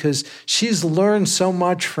resources because she's learned so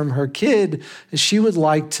much from her kid, she would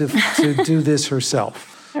like to do this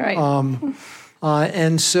herself. All right.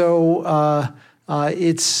 And so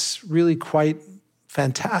it's really quite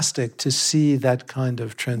fantastic to see that kind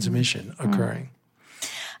of transmission occurring.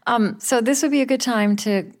 So this would be a good time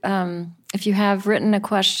to, if you have written a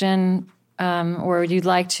question or you'd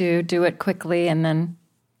like to do it quickly, and then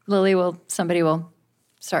somebody will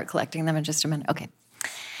start collecting them in just a minute. Okay.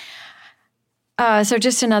 So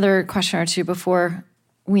just another question or two before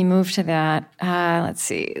we move to that. Let's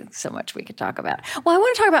see, so much we could talk about. Well, I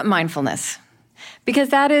want to talk about mindfulness, because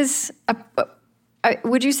that is,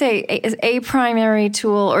 would you say, is a primary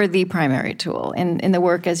tool or the primary tool in the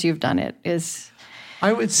work as you've done it?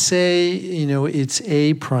 I would say, it's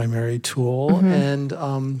a primary tool.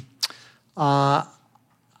 Mm-hmm. And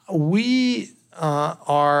we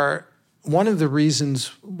are one of the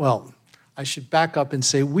reasons, well, I should back up and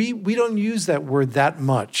say we don't use that word that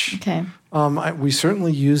much. Okay. We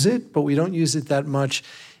certainly use it, but we don't use it that much.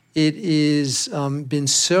 It is been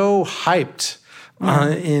so hyped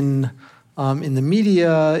in the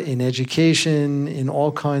media, in education, in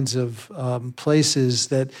all kinds of places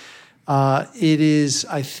that it is,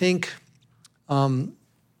 I think,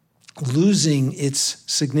 losing its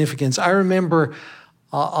significance. I remember,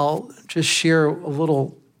 I'll just share a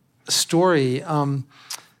little story.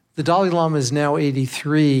 The Dalai Lama is now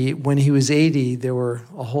 83. When he was 80, there were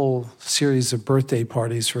a whole series of birthday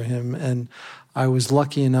parties for him, and I was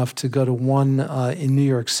lucky enough to go to one in New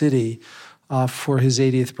York City for his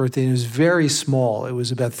 80th birthday. And it was very small. It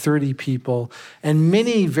was about 30 people, and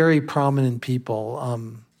many very prominent people.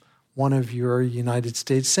 One of your United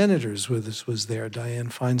States senators was there,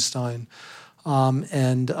 Dianne Feinstein,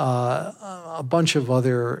 and a bunch of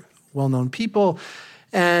other well-known people.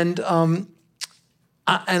 And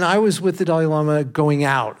I was with the Dalai Lama going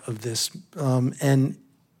out of this. And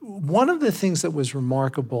one of the things that was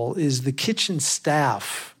remarkable is the kitchen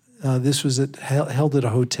staff. This was held at a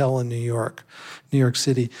hotel in New York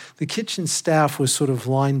City. The kitchen staff was sort of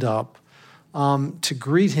lined up to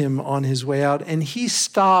greet him on his way out. And he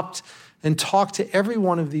stopped and talked to every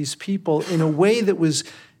one of these people in a way that was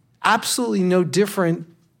absolutely no different,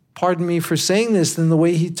 pardon me for saying this, than the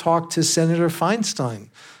way he talked to Senator Feinstein.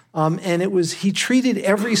 And he treated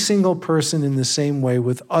every single person in the same way,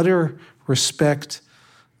 with utter respect,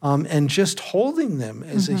 and just holding them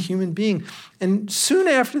as a human being. And soon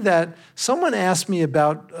after that, someone asked me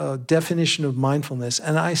about a definition of mindfulness,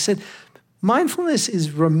 and I said, mindfulness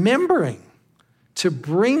is remembering to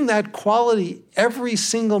bring that quality every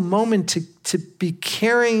single moment, to be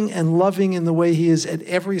caring and loving in the way he is at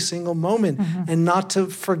every single moment, and not to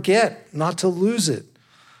forget, not to lose it.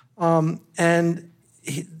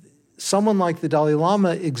 Someone like the Dalai Lama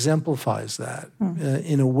exemplifies that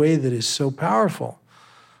in a way that is so powerful.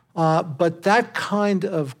 But that kind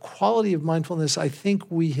of quality of mindfulness, I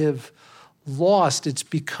think we have lost. It's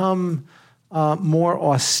become more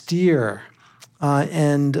austere.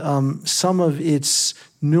 And some of its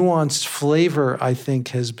nuanced flavor, I think,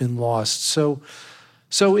 has been lost. So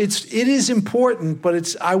it is important,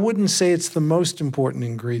 but I wouldn't say it's the most important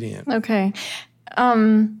ingredient. Okay.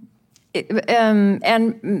 And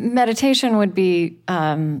meditation would be,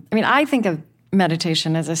 I think of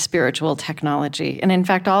meditation as a spiritual technology. And in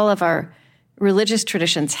fact, all of our religious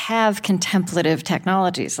traditions have contemplative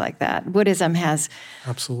technologies like that. Buddhism has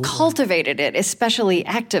Absolutely cultivated it, especially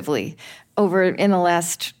actively, over in the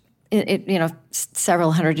last,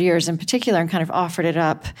 several hundred years in particular, and kind of offered it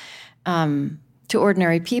up to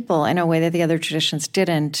ordinary people in a way that the other traditions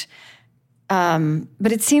didn't.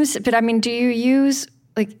 But it seems, do you use,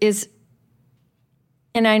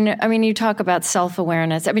 you talk about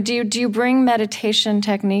self-awareness. Do you bring meditation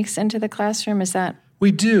techniques into the classroom? Is that?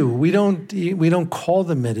 We do. We don't call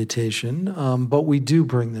them meditation, but we do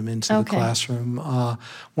bring them into the classroom.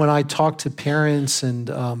 When I talk to parents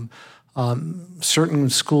and certain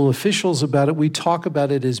school officials about it, we talk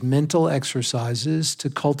about it as mental exercises to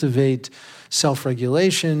cultivate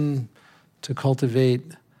self-regulation, to cultivate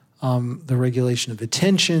the regulation of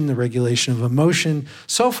attention, the regulation of emotion.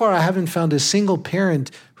 So far, I haven't found a single parent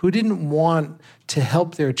who didn't want to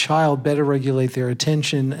help their child better regulate their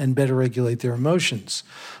attention and better regulate their emotions.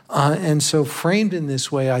 And so framed in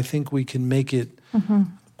this way, I think we can make it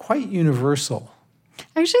quite universal.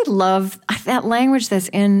 I actually love that language that's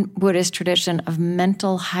in Buddhist tradition of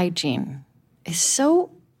mental hygiene.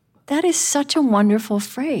 That is such a wonderful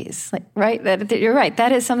phrase, right? That you're right.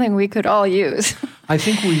 That is something we could all use. I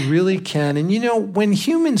think we really can. And when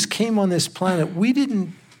humans came on this planet, we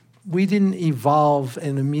didn't evolve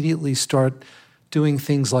and immediately start doing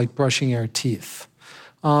things like brushing our teeth.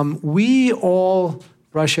 We all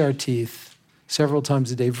brush our teeth several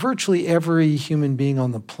times a day. Virtually every human being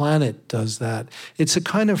on the planet does that. It's a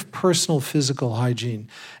kind of personal physical hygiene.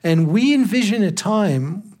 And we envision a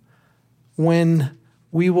time when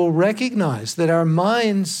we will recognize that our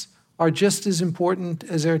minds are just as important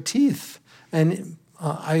as our teeth. And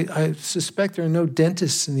I suspect there are no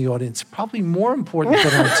dentists in the audience. Probably more important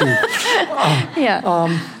than our teeth.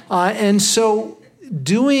 And so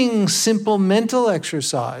doing simple mental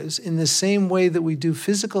exercise in the same way that we do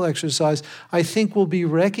physical exercise, I think will be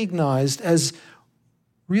recognized as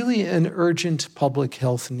really an urgent public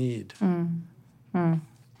health need.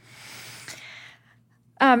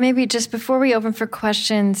 Maybe just before we open for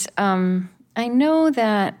questions, I know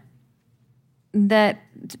that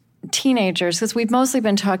teenagers, because we've mostly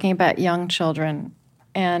been talking about young children,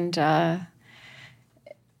 and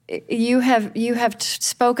you have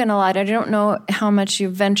spoken a lot. I don't know how much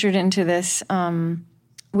you've ventured into this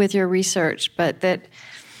with your research, but that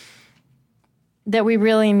we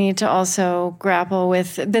really need to also grapple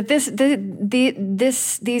with that.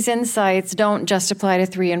 These insights don't just apply to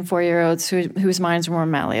 3 and 4-year-olds whose minds are more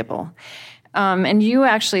malleable. And you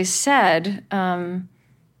actually said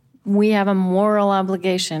we have a moral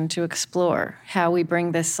obligation to explore how we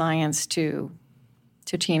bring this science to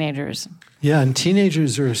teenagers. Yeah, and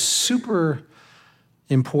teenagers are super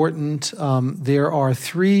important. There are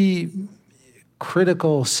 3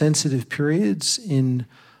 critical sensitive periods in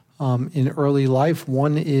early life.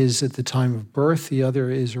 One is at the time of birth. The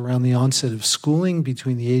other is around the onset of schooling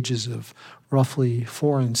between the ages of roughly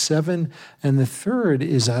 4 and 7. And the third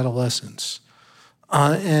is adolescence.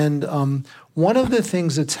 One of the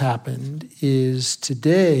things that's happened is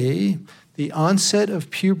today, the onset of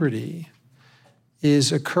puberty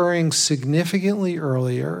is occurring significantly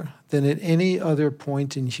earlier than at any other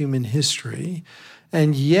point in human history.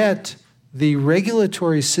 And yet, the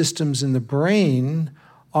regulatory systems in the brain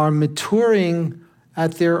are maturing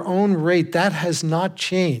at their own rate. That has not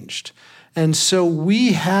changed. And so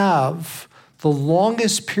we have the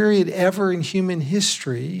longest period ever in human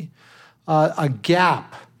history, a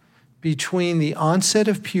gap between the onset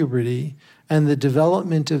of puberty and the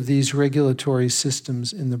development of these regulatory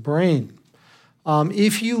systems in the brain.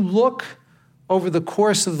 If you look over the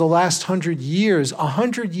course of the last 100 years,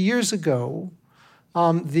 100 years ago,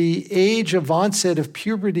 the age of onset of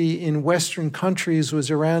puberty in Western countries was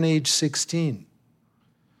around age 16.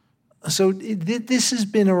 So this has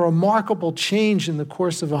been a remarkable change in the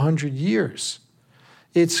course of 100 years.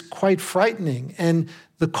 It's quite frightening. And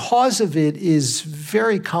the cause of it is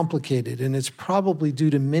very complicated, and it's probably due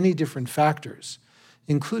to many different factors,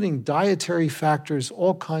 including dietary factors,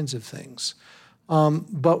 all kinds of things.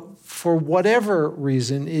 But for whatever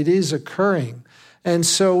reason, it is occurring. And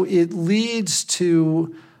so it leads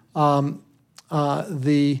to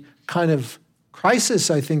the kind of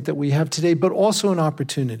crisis, I think, that we have today, but also an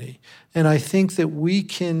opportunity. And I think that we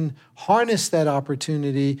can harness that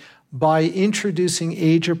opportunity by introducing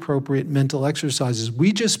age-appropriate mental exercises.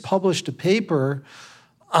 We just published a paper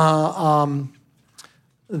a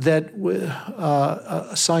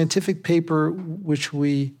scientific paper which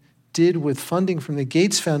we did with funding from the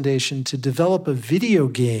Gates Foundation to develop a video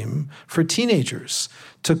game for teenagers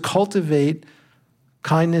to cultivate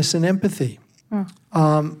kindness and empathy.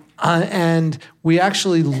 And we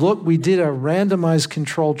actually we did a randomized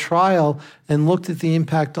controlled trial and looked at the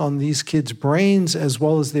impact on these kids' brains as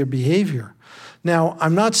well as their behavior. Now,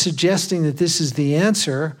 I'm not suggesting that this is the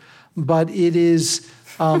answer, but it is,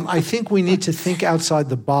 I think we need to think outside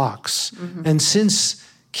the box. Mm-hmm. And since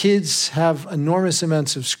kids have enormous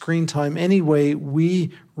amounts of screen time anyway,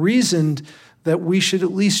 we reasoned that we should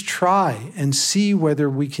at least try and see whether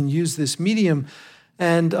we can use this medium.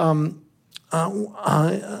 And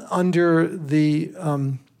under the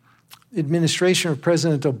administration of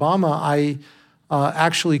President Obama, I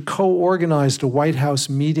actually co-organized a White House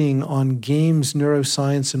meeting on games,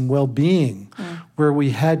 neuroscience, and well-being, where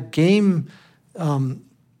we had game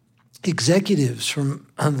executives from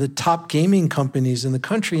the top gaming companies in the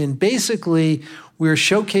country. And basically, we're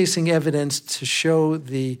showcasing evidence to show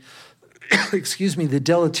the the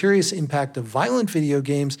deleterious impact of violent video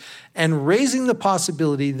games and raising the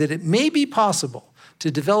possibility that it may be possible to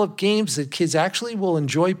develop games that kids actually will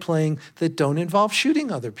enjoy playing that don't involve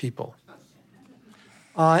shooting other people.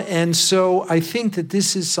 And so I think that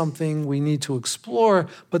this is something we need to explore,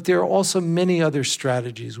 but there are also many other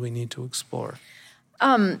strategies we need to explore.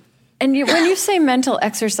 And when you say mental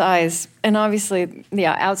exercise, and obviously,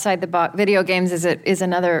 outside the box, video games is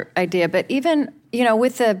another idea, but even,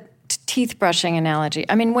 with the teeth brushing analogy,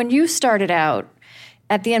 I mean, when you started out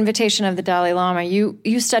at the invitation of the Dalai Lama,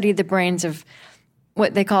 you studied the brains of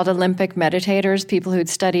what they called Olympic meditators, people who'd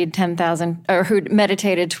studied 10,000 or who'd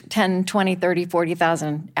meditated 10, 20, 30,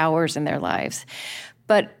 40,000 hours in their lives.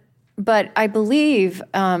 But I believe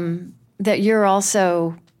that you're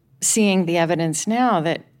also seeing the evidence now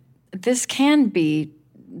that this can be,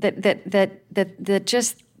 that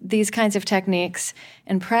just these kinds of techniques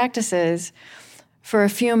and practices for a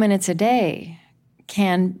few minutes a day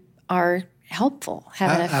are helpful,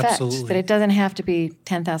 have an effect, absolutely. That it doesn't have to be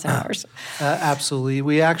 10,000 hours. Absolutely.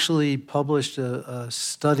 We actually published a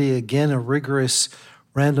study, again, a rigorous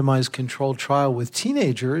randomized controlled trial with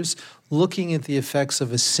teenagers looking at the effects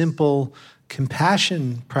of a simple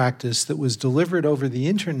compassion practice that was delivered over the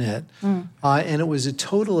internet. And it was a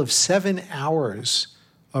total of 7 hours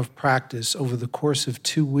of practice over the course of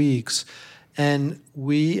 2 weeks. And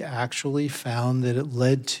we actually found that it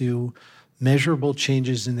led to measurable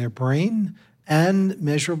changes in their brain and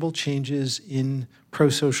measurable changes in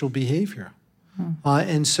pro-social behavior.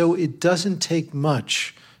 And so it doesn't take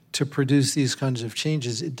much to produce these kinds of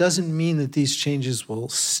changes. It doesn't mean that these changes will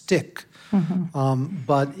stick,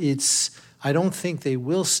 but I don't think they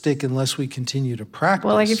will stick unless we continue to practice.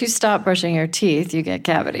 Well, like if you stop brushing your teeth, you get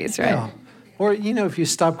cavities, right? Yeah. Or, if you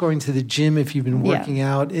stop going to the gym, if you've been working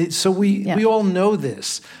out. So we all know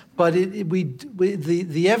this. But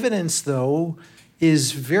the evidence, though,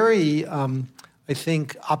 is very, I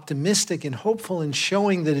think, optimistic and hopeful in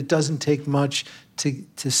showing that it doesn't take much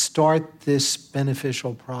to start this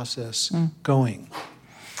beneficial process going.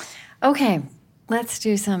 Okay, let's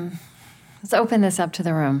open this up to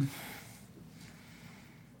the room.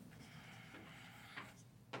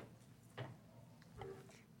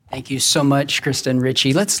 Thank you so much, Krista and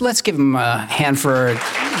Richie. Let's give them a hand for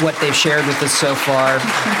what they've shared with us so far.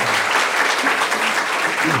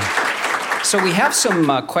 So we have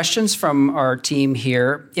some questions from our team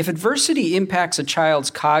here. If adversity impacts a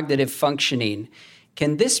child's cognitive functioning,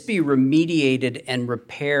 can this be remediated and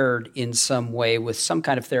repaired in some way with some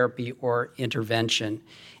kind of therapy or intervention?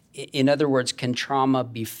 In other words, can trauma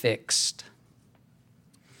be fixed?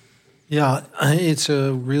 Yeah, it's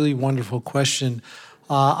a really wonderful question.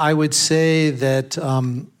 I would say that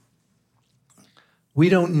we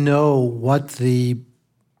don't know what the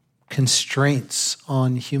constraints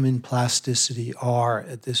on human plasticity are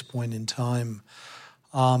at this point in time.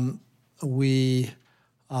 We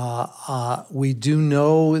do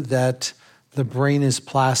know that the brain is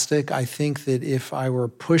plastic. I think that if I were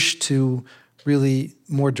pushed to really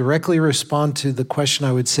more directly respond to the question,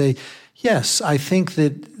 I would say, yes, I think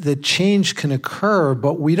that the change can occur,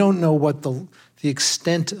 but we don't know what the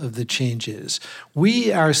extent of the change is.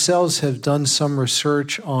 We ourselves have done some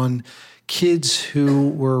research on kids who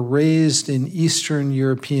were raised in Eastern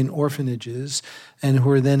European orphanages and who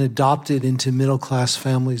were then adopted into middle-class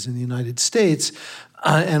families in the United States,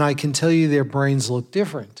 and I can tell you their brains look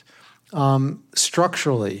different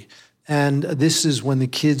structurally. And this is when the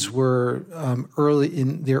kids were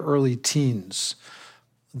in their early teens.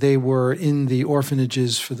 They were in the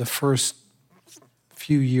orphanages for the first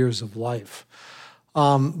few years of life.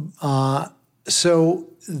 So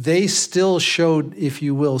they still showed, if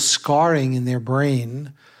you will, scarring in their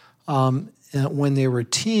brain when they were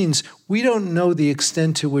teens. We don't know the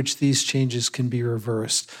extent to which these changes can be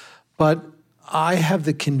reversed. But I have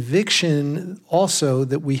the conviction also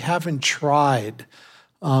that we haven't tried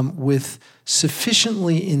with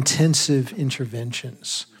sufficiently intensive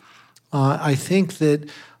interventions. I think that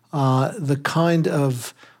the kind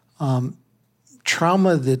of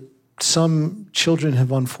trauma that some children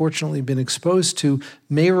have unfortunately been exposed to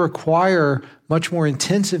may require much more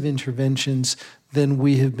intensive interventions than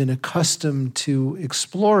we have been accustomed to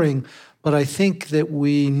exploring. But I think that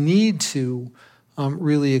we need to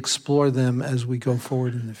really explore them as we go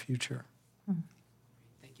forward in the future.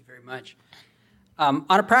 Thank you very much. On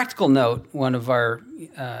a practical note, one of our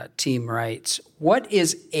team writes, what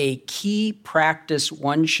is a key practice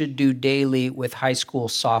one should do daily with high school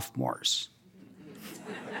sophomores?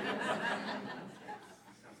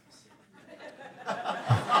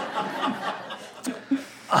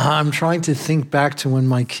 I'm trying to think back to when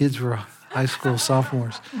my kids were high school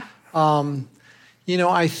sophomores.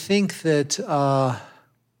 I think that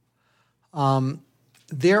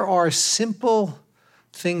there are simple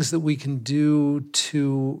things that we can do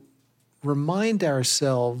to remind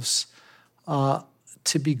ourselves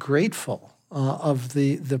to be grateful of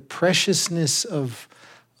the preciousness of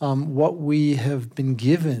what we have been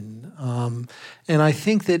given. And I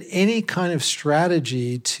think that any kind of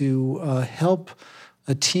strategy to help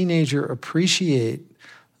a teenager appreciate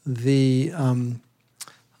the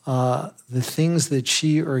things that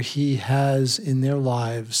she or he has in their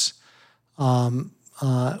lives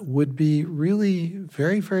would be really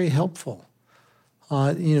very, very helpful.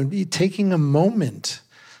 Taking a moment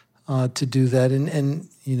to do that, and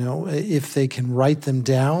if they can write them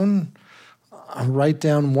down, write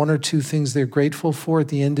down one or two things they're grateful for at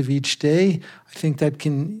the end of each day, I think that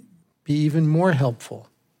can be even more helpful.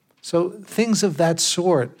 So things of that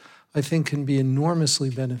sort, I think, can be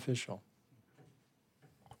enormously beneficial.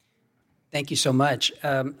 Thank you so much.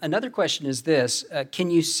 Another question is this.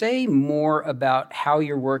 Can you say more about how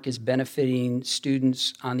your work is benefiting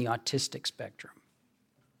students on the autistic spectrum?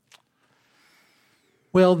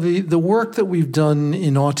 Well, the work that we've done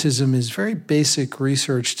in autism is very basic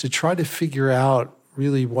research to try to figure out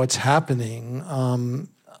really what's happening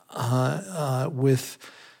with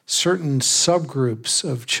certain subgroups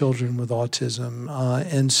of children with autism.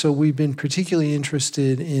 And so we've been particularly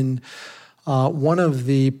interested in one of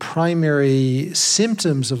the primary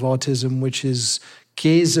symptoms of autism, which is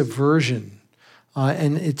gaze aversion.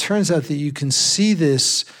 And it turns out that you can see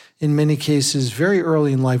this in many cases very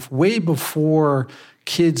early in life, way before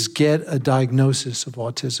kids get a diagnosis of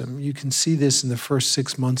autism. You can see this in the first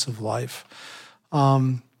 6 months of life,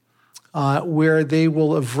 where they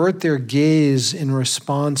will avert their gaze in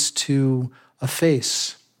response to a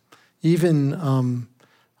face, even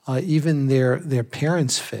their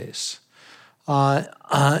parents' face.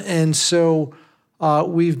 And so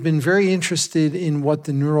we've been very interested in what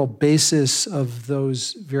the neural basis of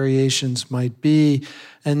those variations might be.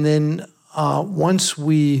 And then once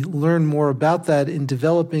we learn more about that, in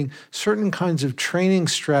developing certain kinds of training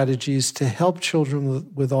strategies to help children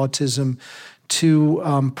with autism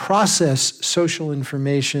to process social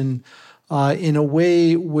information in a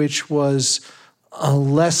way which was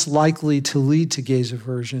less likely to lead to gaze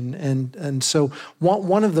aversion. And so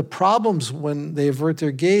one of the problems when they avert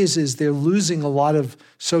their gaze is they're losing a lot of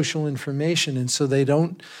social information, and so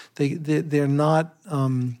they're not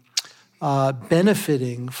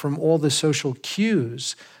benefiting from all the social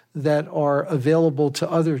cues that are available to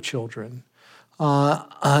other children.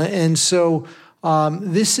 And so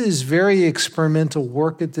this is very experimental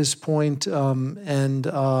work at this point,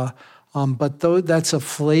 but that's a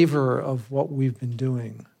flavor of what we've been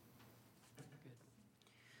doing.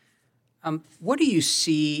 What do you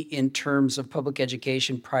see in terms of public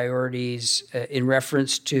education priorities in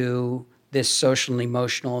reference to this social and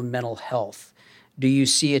emotional and mental health? Do you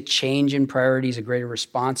see a change in priorities, a greater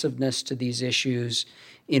responsiveness to these issues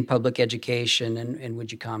in public education, and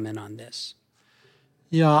would you comment on this?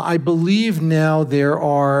 Yeah, I believe now there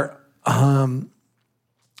are,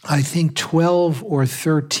 I think, 12 or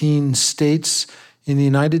 13 states in the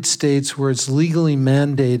United States where it's legally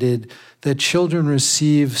mandated that children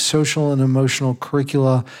receive social and emotional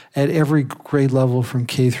curricula at every grade level from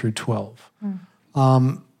K through 12.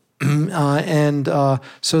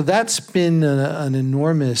 So that's been an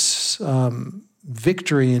enormous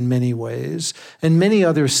victory in many ways. And many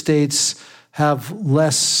other states have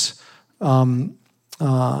less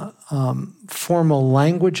formal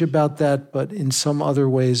language about that, but in some other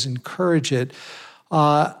ways encourage it.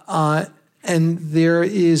 And there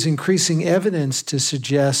is increasing evidence to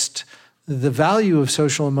suggest the value of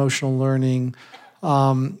social emotional learning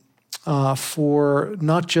for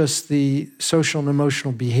not just the social and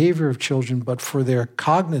emotional behavior of children, but for their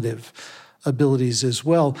cognitive abilities as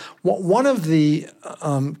well. One of the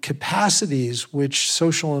capacities which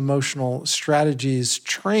social emotional strategies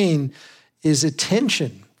train is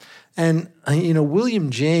attention. And, William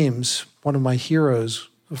James, one of my heroes,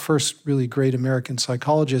 the first really great American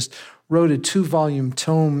psychologist, wrote a 2-volume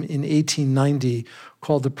tome in 1890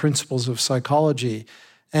 called The Principles of Psychology.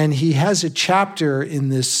 And he has a chapter in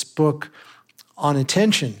this book on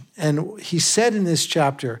attention. And he said in this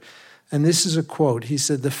chapter, and this is a quote, he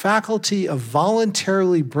said, "The faculty of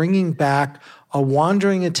voluntarily bringing back a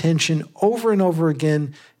wandering attention over and over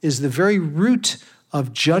again is the very root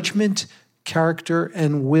of judgment, character,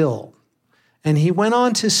 and will." And he went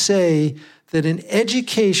on to say that an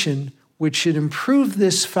education which should improve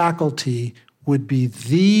this faculty would be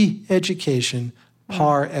the education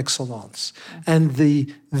par excellence. And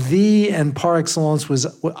the and par excellence was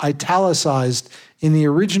italicized in the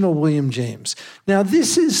original William James. Now,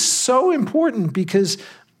 this is so important because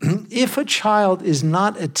if a child is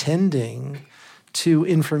not attending to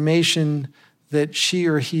information that she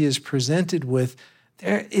or he is presented with,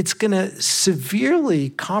 it's going to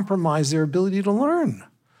severely compromise their ability to learn.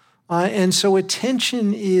 And so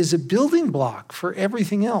attention is a building block for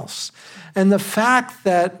everything else. And the fact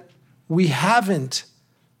that we haven't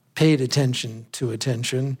paid attention to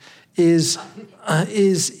attention is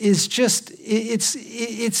just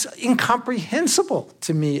it's incomprehensible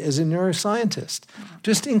to me as a neuroscientist,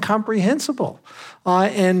 just incomprehensible.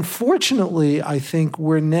 And fortunately, I think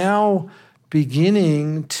we're now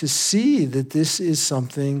beginning to see that this is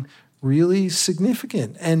something really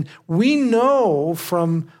significant. And we know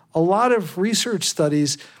from a lot of research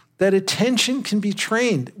studies that attention can be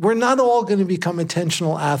trained. We're not all going to become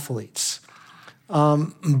attentional athletes,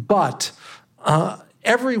 but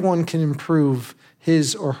everyone can improve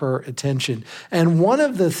his or her attention. And one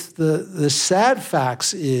of the sad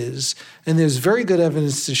facts is, and there's very good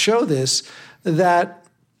evidence to show this, that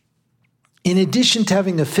in addition to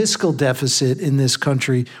having a fiscal deficit in this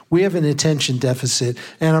country, we have an attention deficit.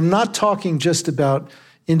 And I'm not talking just about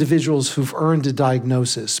individuals who've earned a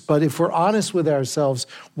diagnosis, but if we're honest with ourselves,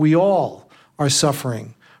 we all are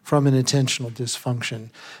suffering from an attentional dysfunction.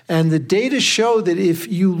 And the data show that if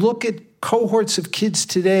you look at cohorts of kids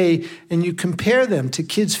today and you compare them to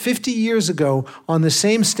kids 50 years ago on the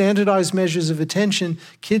same standardized measures of attention,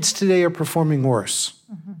 kids today are performing worse.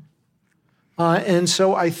 Mm-hmm. And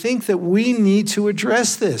so I think that we need to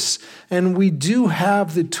address this. And we do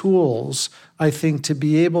have the tools, I think, to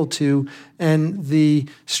be able to. And the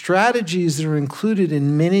strategies that are included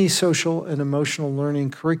in many social and emotional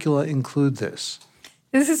learning curricula include this.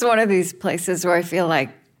 This is one of these places where I feel like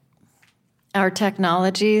our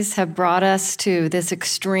technologies have brought us to this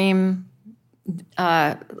extreme,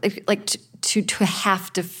 to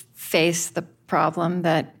have to face the problem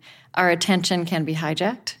that our attention can be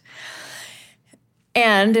hijacked.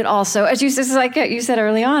 And it also, as you said, like you said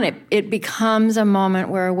early on, it becomes a moment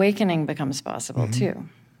where awakening becomes possible too.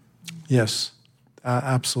 Yes,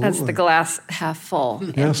 absolutely. That's the glass half full.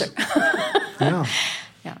 Yes. Yeah.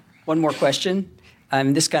 One more question.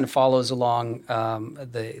 This kind of follows along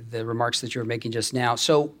the remarks that you were making just now.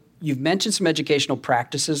 So you've mentioned some educational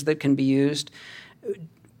practices that can be used.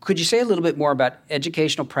 Could you say a little bit more about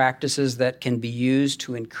educational practices that can be used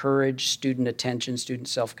to encourage student attention, student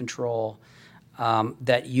self-control,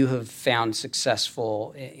 that you have found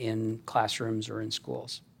successful in classrooms or in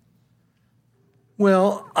schools?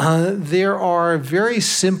 Well, there are very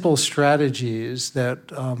simple strategies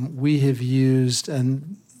that we have used,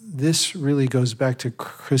 and this really goes back to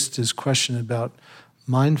Krista's question about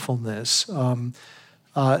mindfulness.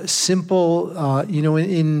 Simple,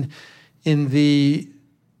 in the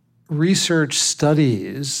research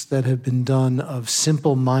studies that have been done of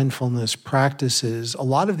simple mindfulness practices, a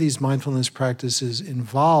lot of these mindfulness practices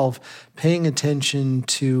involve paying attention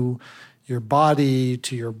to your body,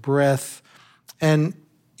 to your breath. And,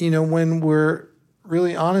 when we're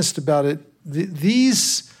really honest about it,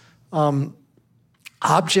 these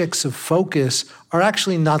objects of focus are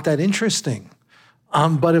actually not that interesting.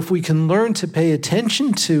 But if we can learn to pay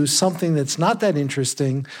attention to something that's not that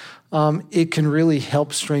interesting, it can really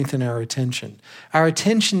help strengthen our attention. Our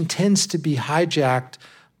attention tends to be hijacked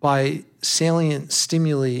by salient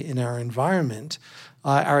stimuli in our environment.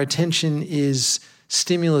 Our attention is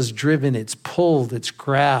stimulus-driven, it's pulled, it's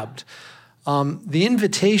grabbed. The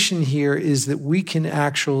invitation here is that we can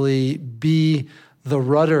actually be the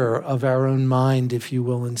rudder of our own mind, if you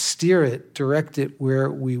will, and steer it, direct it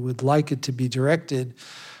where we would like it to be directed,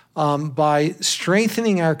 by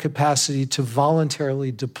strengthening our capacity to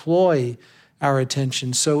voluntarily deploy our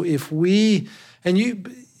attention. So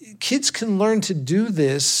kids can learn to do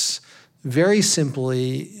this very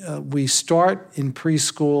simply. We start in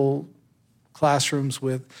preschool classrooms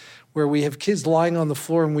where we have kids lying on the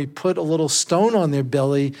floor and we put a little stone on their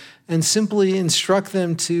belly and simply instruct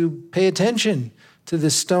them to pay attention to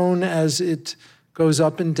the stone as it goes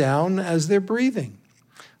up and down as they're breathing.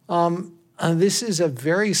 This is a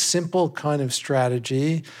very simple kind of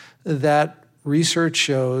strategy that research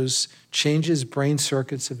shows changes brain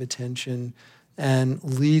circuits of attention and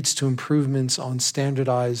leads to improvements on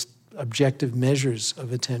standardized objective measures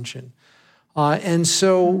of attention. And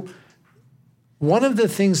so one of the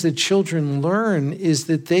things that children learn is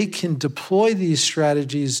that they can deploy these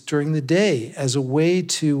strategies during the day as a way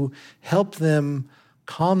to help them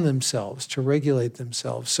calm themselves, to regulate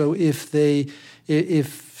themselves. So if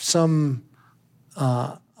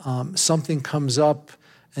something comes up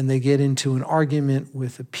and they get into an argument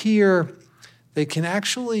with a peer, they can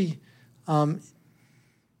actually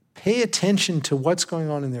pay attention to what's going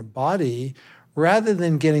on in their body rather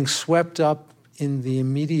than getting swept up in the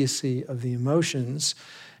immediacy of the emotions.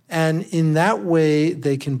 And in that way,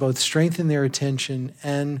 they can both strengthen their attention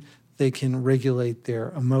and they can regulate their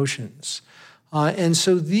emotions. And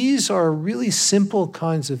so these are really simple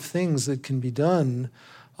kinds of things that can be done,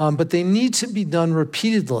 but they need to be done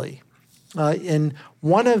repeatedly. And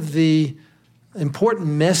one of the important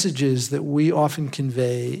messages that we often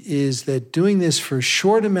convey is that doing this for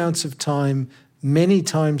short amounts of time, many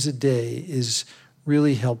times a day, is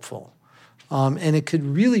really helpful. And it could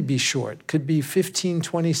really be short, could be 15,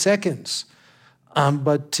 20 seconds.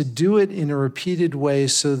 But to do it in a repeated way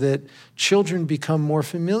so that children become more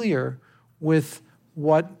familiar with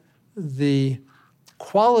what the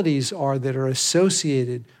qualities are that are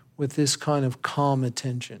associated with this kind of calm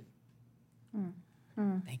attention.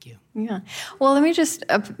 Thank you. Yeah. Well, let me just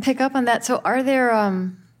pick up on that. So are there,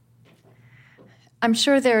 I'm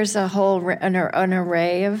sure there's an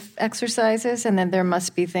array of exercises, and then there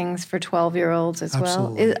must be things for 12-year-olds as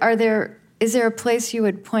Absolutely. well. Is there a place you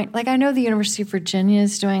would point? Like, I know the University of Virginia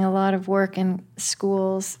is doing a lot of work in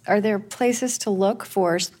schools. Are there places to look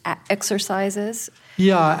for exercises?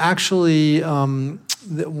 Yeah, actually,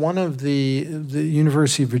 one of the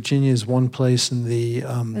University of Virginia is one place, and the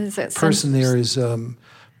person there is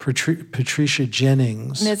Patricia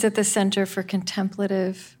Jennings. And is it the Center for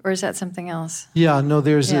Contemplative, or is that something else? Yeah, no,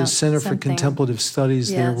 there's a Center for Contemplative Studies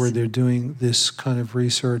there where they're doing this kind of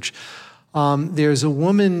research. There's a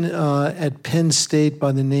woman at Penn State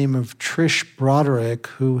by the name of Trish Broderick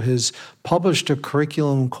who has published a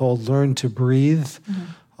curriculum called Learn to Breathe. Mm-hmm.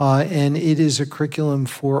 And it is a curriculum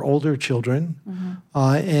for older children. Mm-hmm.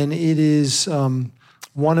 And it is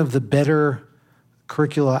one of the better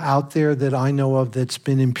curricula out there that I know of that's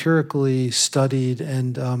been empirically studied.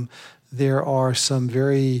 And there are some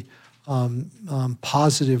very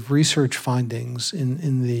positive research findings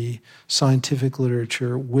in the scientific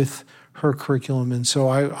literature with her curriculum. And so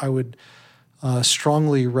I would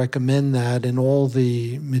strongly recommend that, and all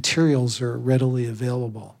the materials are readily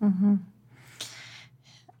available. Mm-hmm.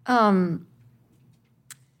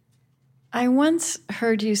 I once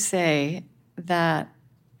heard you say that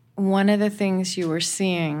one of the things you were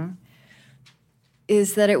seeing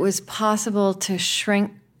is that it was possible to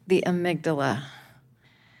shrink the amygdala.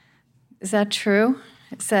 Is that true?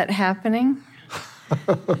 Is that happening?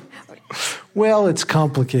 Well, it's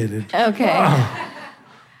complicated. Okay.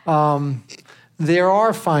 There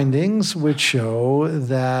are findings which show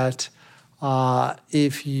that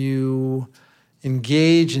if you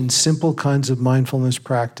engage in simple kinds of mindfulness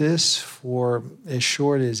practice for as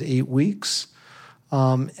short as 8 weeks,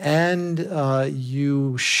 and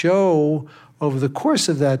you show over the course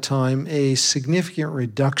of that time a significant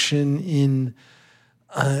reduction in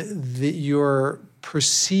your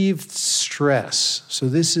perceived stress. So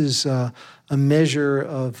this is a measure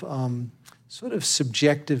of sort of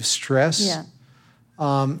subjective stress. Yeah.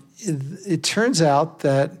 It turns out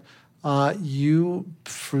that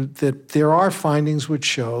that there are findings which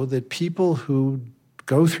show that people who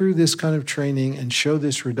go through this kind of training and show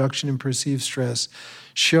this reduction in perceived stress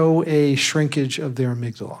show a shrinkage of their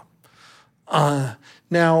amygdala.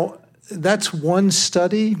 Now, that's one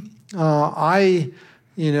study. I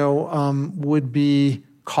would be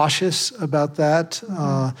cautious about that.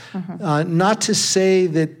 Not to say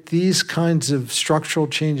that these kinds of structural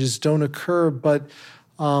changes don't occur, but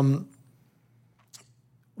one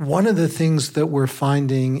of the things that we're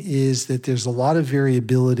finding is that there's a lot of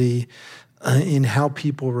variability in how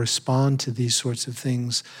people respond to these sorts of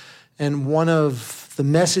things. And one of the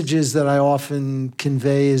messages that I often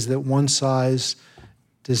convey is that one size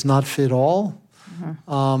does not fit all.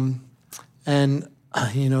 And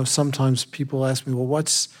sometimes people ask me, well,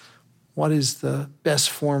 what is the best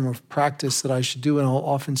form of practice that I should do? And I'll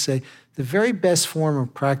often say, the very best form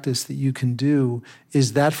of practice that you can do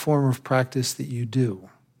is that form of practice that you do.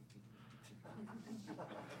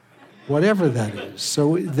 Whatever that is.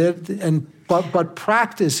 So but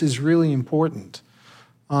practice is really important.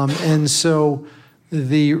 And so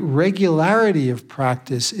the regularity of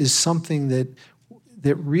practice is something that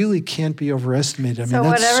really can't be overestimated. So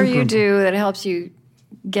whatever you do that helps you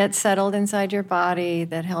get settled inside your body,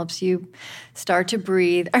 that helps you start to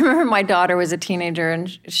breathe. I remember my daughter was a teenager,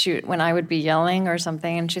 and when I would be yelling or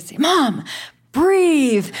something, and she'd say, "Mom,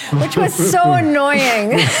 breathe," which was so annoying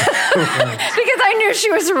because I knew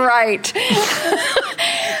she was right.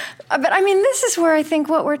 But I mean, this is where I think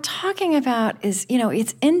what we're talking about is,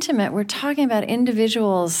 it's intimate. We're talking about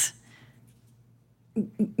individuals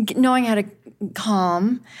knowing how to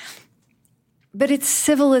calm, but it's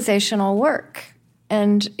civilizational work.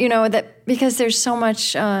 And, that because there's so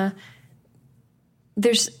much, I'm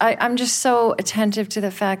just so attentive to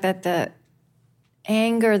the fact that the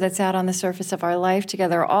anger that's out on the surface of our life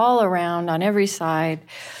together, all around, on every side,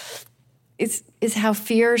 is how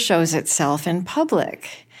fear shows itself in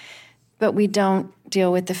public. But we don't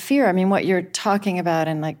deal with the fear. I mean, what you're talking about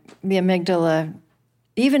and like the amygdala,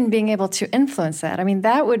 even being able to influence that, I mean,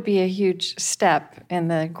 that would be a huge step in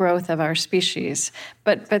the growth of our species.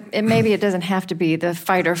 But maybe it doesn't have to be the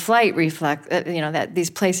fight or flight reflex, that these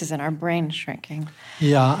places in our brain shrinking.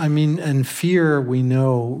 Yeah, I mean, and fear, we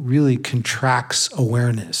know, really contracts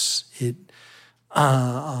awareness. It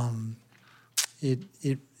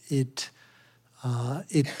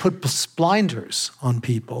puts blinders on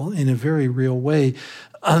people in a very real way.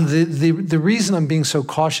 The reason I'm being so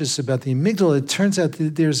cautious about the amygdala, it turns out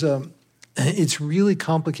that it's really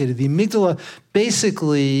complicated. The amygdala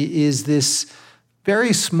basically is this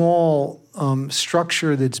very small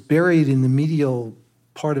structure that's buried in the medial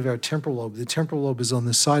part of our temporal lobe. The temporal lobe is on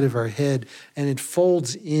the side of our head, and it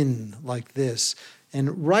folds in like this.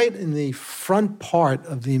 And right in the front part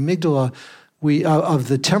of the amygdala, of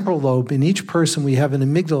the temporal lobe, in each person, we have an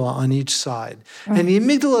amygdala on each side. Mm. And the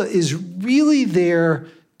amygdala is really there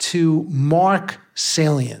to mark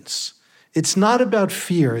salience. It's not about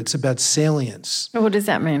fear, it's about salience. What does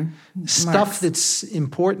that mean? Stuff that's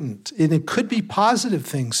important. And it could be positive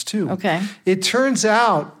things, too. Okay. It turns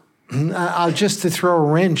out, just to throw a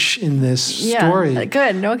wrench in this story. Yeah,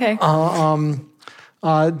 good, okay.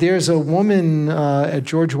 There's a woman at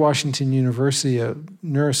George Washington University, a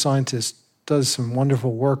neuroscientist, does some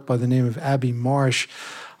wonderful work by the name of Abby Marsh.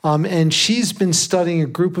 And she's been studying a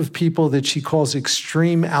group of people that she calls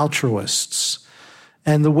extreme altruists.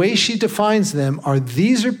 And the way she defines them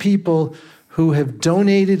these are people who have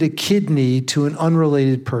donated a kidney to an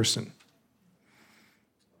unrelated person.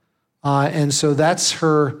 And so that's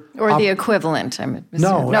her... Or the equivalent, I'm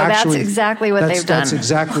assuming. No, actually, that's exactly what they've done. That's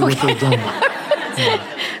exactly what they've done. Yeah.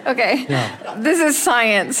 Okay. Yeah. This is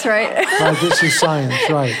science, right? This is science,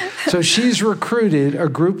 right. So she's recruited a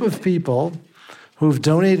group of people who've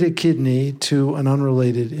donated a kidney to an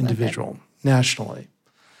unrelated individual nationally.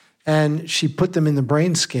 And she put them in the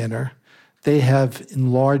brain scanner. They have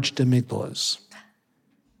enlarged amygdalas.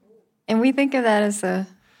 And we think of that as a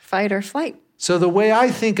fight or flight. So the way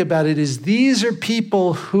I think about it is these are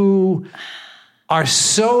people who are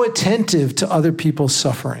so attentive to other people's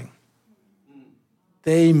suffering.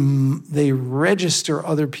 They register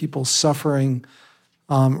other people's suffering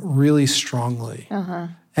really strongly. Uh-huh.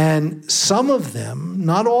 And some of them,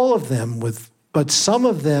 not all of them, but some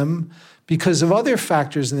of them, because of other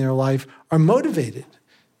factors in their life, are motivated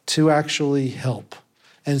to actually help.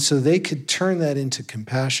 And so they could turn that into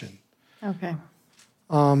compassion. Okay.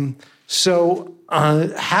 So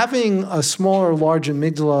having a small or large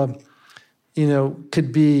amygdala,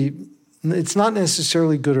 could be... It's not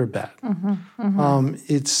necessarily good or bad. Mm-hmm,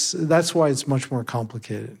 mm-hmm. That's why it's much more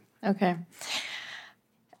complicated. Okay.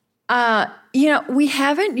 We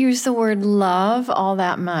haven't used the word love all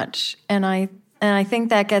that much, and I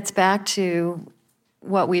think that gets back to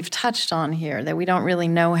what we've touched on here, that we don't really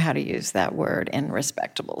know how to use that word in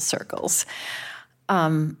respectable circles.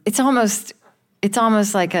 It's almost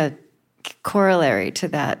like a corollary to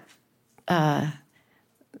that,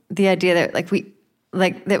 the idea that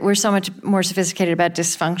that we're so much more sophisticated about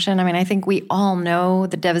dysfunction. I mean, I think we all know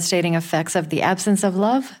the devastating effects of the absence of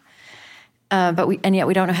love, and yet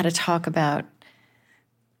we don't know how to talk about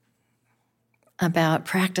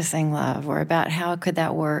practicing love or about how could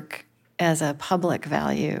that work as a public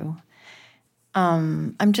value.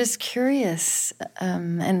 I'm just curious,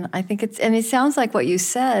 and I think it sounds like what you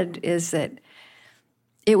said is that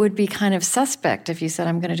it would be kind of suspect if you said,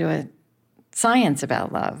 I'm going to do a science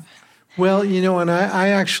about love. Well, and I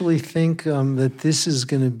actually think that this is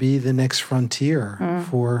going to be the next frontier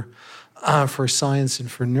for science and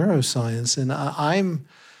for neuroscience. And I'm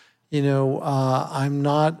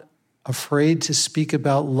not afraid to speak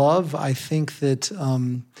about love. I think that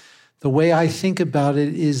the way I think about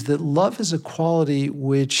it is that love is a quality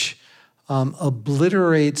which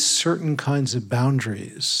obliterates certain kinds of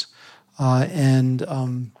boundaries.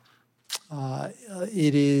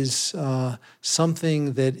 It is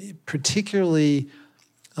something that particularly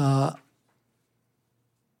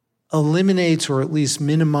eliminates or at least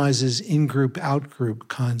minimizes in-group, out-group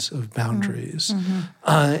kinds of boundaries.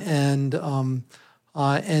 And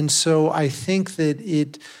so I think that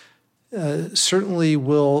it certainly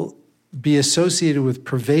will be associated with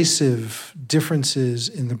pervasive differences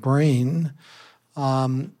in the brain,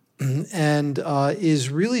 and is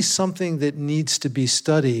really something that needs to be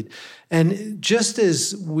studied. And just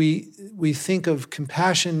as we think of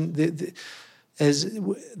compassion, as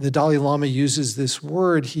the Dalai Lama uses this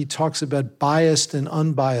word, he talks about biased and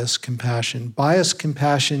unbiased compassion. Biased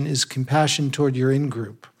compassion is compassion toward your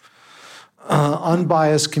in-group.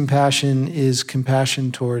 Unbiased compassion is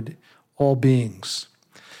compassion toward all beings.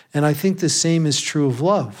 And I think the same is true of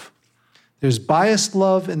love. There's biased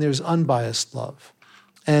love and there's unbiased love.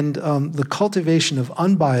 And the cultivation of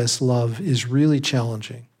unbiased love is really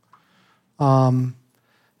challenging. And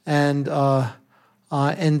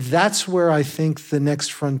that's where I think the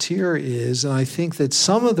next frontier is. And I think that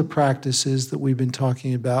some of the practices that we've been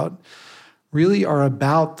talking about really are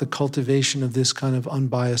about the cultivation of this kind of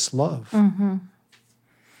unbiased love. And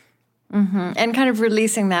kind of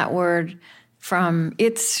releasing that word from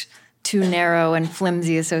its too narrow and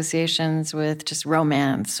flimsy associations with just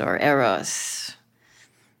romance or eros.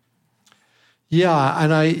 Yeah,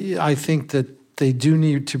 and I think that they do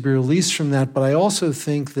need to be released from that, but I also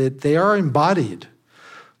think that they are embodied.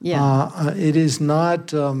 Yeah. It is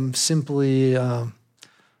not simply a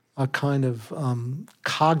kind of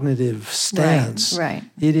cognitive stance. Right.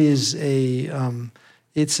 It is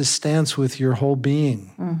it's a stance with your whole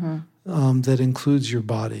being that includes your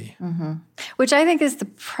body. Which I think is the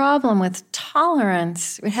problem with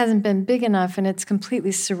tolerance. It hasn't been big enough, and it's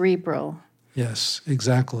completely cerebral. Yes,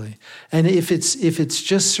 exactly. And if it's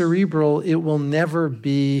just cerebral, it will never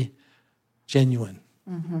be genuine.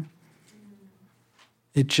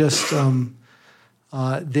 It just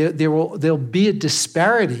there'll be a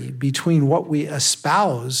disparity between what we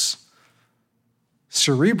espouse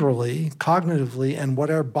cerebrally, cognitively, and what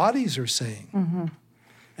our bodies are saying.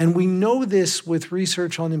 And we know this with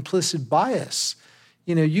research on implicit bias.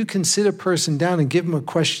 You can sit a person down and give them a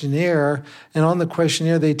questionnaire, and on the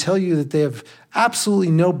questionnaire they tell you that they have absolutely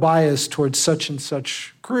no bias towards such and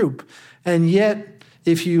such group. And yet,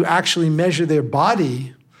 if you actually measure their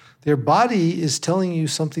body is telling you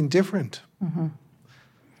something different.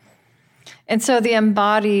 And so the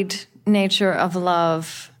embodied nature of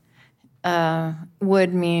love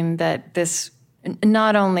would mean that this,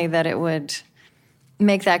 not only that it would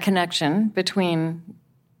make that connection between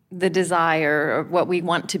the desire or what we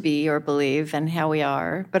want to be or believe and how we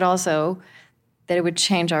are, but also that it would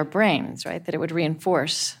change our brains, right? That it would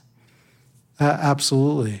reinforce.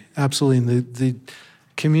 Absolutely. Absolutely. And the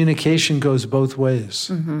communication goes both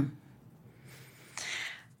ways.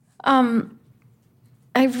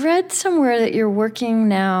 I've read somewhere that you're working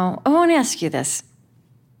now. I want to ask you this.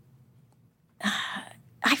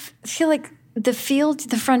 I feel like the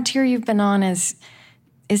frontier you've been on is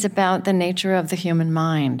about the nature of the human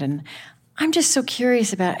mind. And I'm just so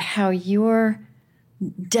curious about how your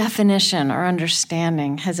definition or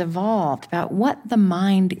understanding has evolved about what the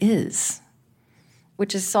mind is,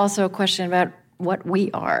 which is also a question about what we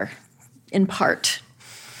are, in part.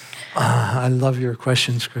 I love your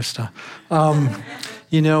questions, Krista.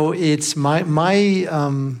 It's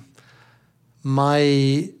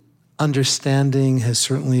my understanding has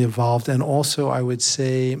certainly evolved, and also I would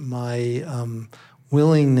say my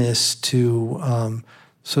willingness to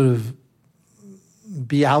sort of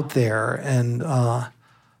be out there and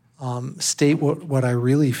state what I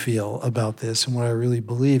really feel about this and what I really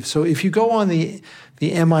believe. So if you go on the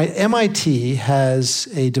MIT has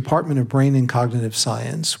a Department of Brain and Cognitive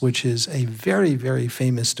Science, which is a very, very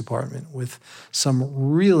famous department with some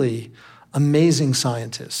really amazing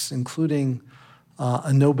scientists, including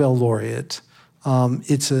a Nobel laureate.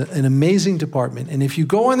 It's an amazing department. And if you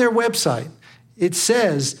go on their website, it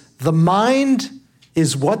says, the mind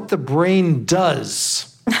is what the brain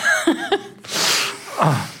does.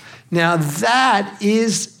 Now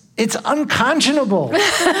it's unconscionable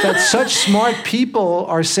that such smart people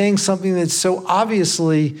are saying something that's so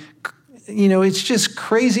obviously, it's just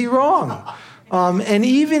crazy wrong. And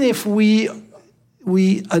even if we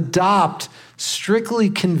adopt strictly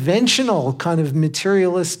conventional kind of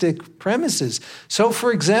materialistic premises. So,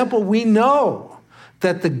 for example, we know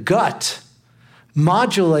that the gut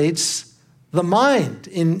modulates the mind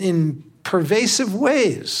in pervasive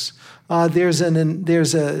ways. There's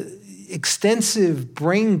a extensive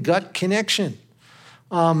brain-gut connection.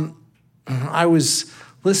 I was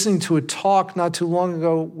listening to a talk not too long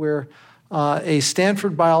ago where a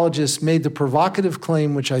Stanford biologist made the provocative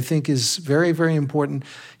claim, which I think is very, very important.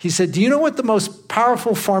 He said, do you know what the most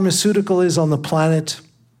powerful pharmaceutical is on the planet?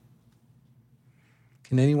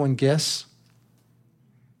 Can anyone guess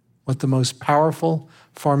what the most powerful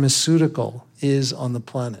pharmaceutical is on the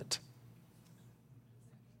planet?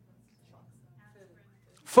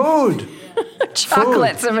 Food.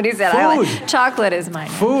 Chocolate, Food. somebody said. Food. Chocolate is mine.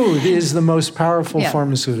 Food is the most powerful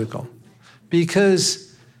pharmaceutical because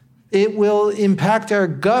it will impact our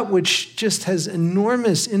gut, which just has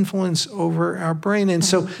enormous influence over our brain. And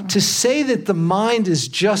so to say that the mind is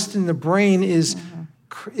just in the brain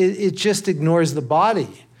it just ignores the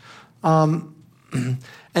body. And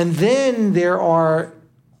then there are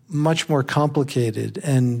much more complicated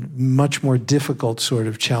and much more difficult sort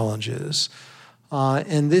of challenges.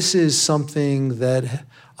 And this is something that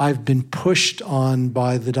I've been pushed on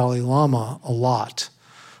by the Dalai Lama a lot.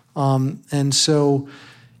 And so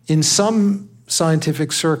in some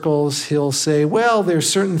scientific circles, he'll say, well, there's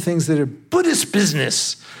certain things that are Buddhist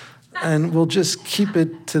business, and we'll just keep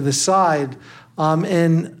it to the side.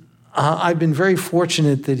 And I've been very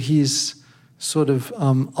fortunate that he's sort of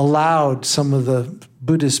allowed some of the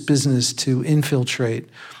Buddhist business to infiltrate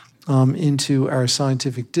into our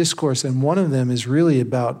scientific discourse, and one of them is really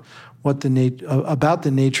about about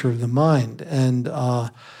the nature of the mind, and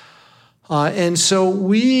so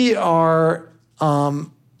we are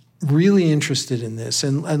really interested in this.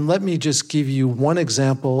 And let me just give you one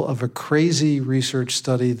example of a crazy research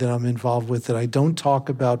study that I'm involved with that I don't talk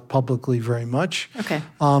about publicly very much. Okay.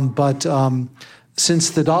 But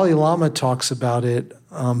since the Dalai Lama talks about it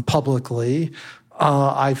publicly,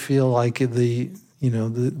 I feel like the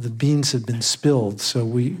beans have been spilled. So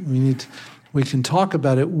we can talk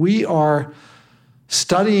about it. We are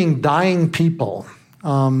studying dying people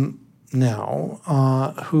now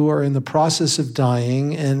who are in the process of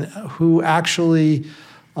dying and who actually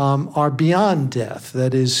are beyond death.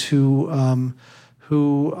 That is, who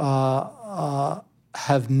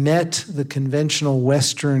have met the conventional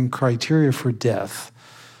Western criteria for death.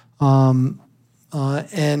 And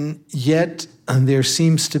yet there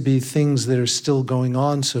seems to be things that are still going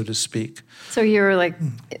on, so to speak. So you're like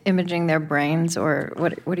imaging their brains, or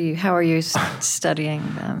how are you studying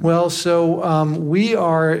them? Well, so we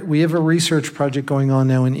have a research project going on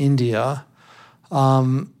now in India.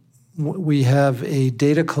 We have a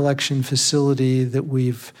data collection facility that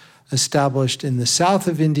we've established in the south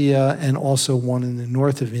of India and also one in the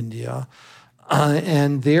north of India.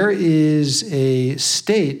 And there is a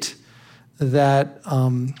state that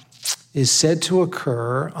is said to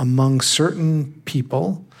occur among certain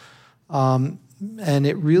people, and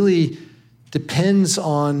it really depends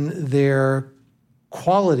on their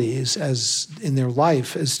qualities as in their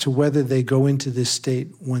life as to whether they go into this state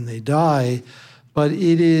when they die. But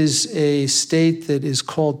it is a state that is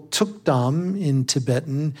called Tukdam in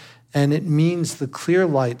Tibetan, and it means the clear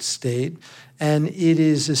light state. And it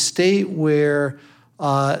is a state where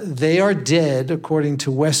they are dead according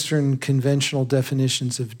to Western conventional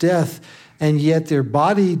definitions of death, and yet their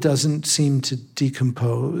body doesn't seem to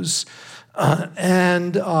decompose.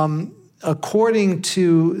 And according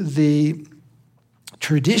to the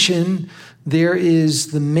tradition, there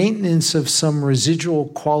is the maintenance of some residual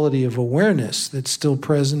quality of awareness that's still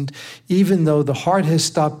present, even though the heart has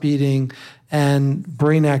stopped beating and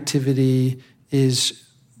brain activity is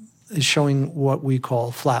showing what we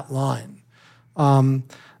call flat line.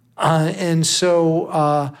 And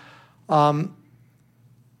so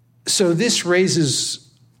this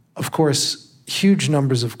raises, of course, huge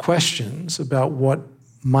numbers of questions about what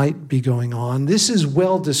might be going on. This is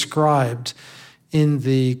well described in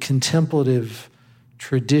the contemplative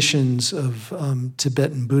traditions of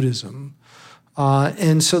Tibetan Buddhism.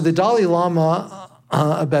 And so the Dalai Lama,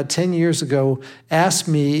 about 10 years ago, asked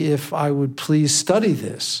me if I would please study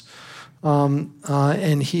this.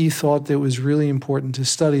 and he thought that it was really important to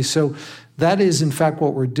study. So that is, in fact,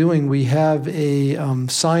 what we're doing. We have a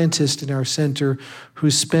scientist in our center who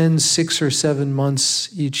spends 6 or 7 months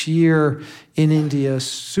each year in India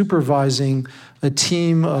supervising a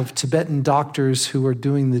team of Tibetan doctors who are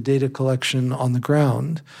doing the data collection on the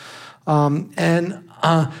ground.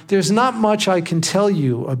 There's not much I can tell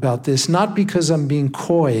you about this, not because I'm being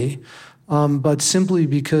coy, but simply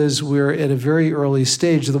because we're at a very early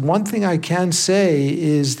stage. The one thing I can say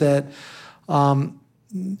is that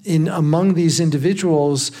among these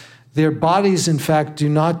individuals, their bodies, in fact, do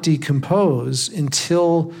not decompose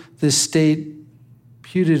until this state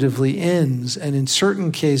putatively ends. And in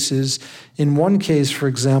certain cases, in one case, for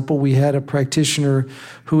example, we had a practitioner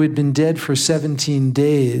who had been dead for 17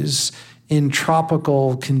 days in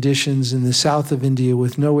tropical conditions in the south of India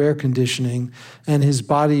with no air conditioning, and his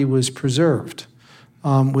body was preserved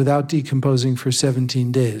without decomposing for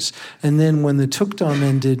 17 days. And then when the tukdam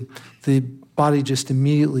ended, the body just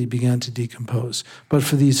immediately began to decompose. But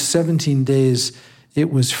for these 17 days,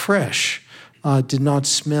 it was fresh, did not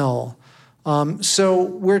smell. So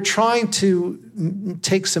we're trying to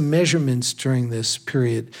take some measurements during this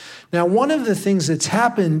period. Now, one of the things that's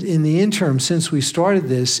happened in the interim since we started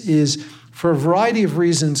this is, for a variety of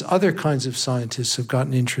reasons, other kinds of scientists have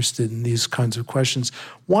gotten interested in these kinds of questions,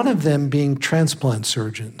 one of them being transplant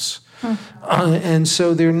surgeons. And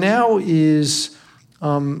so there now is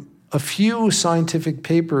a few scientific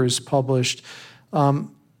papers published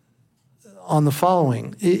on the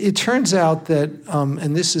following. It turns out that,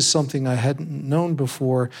 and this is something I hadn't known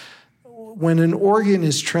before, when an organ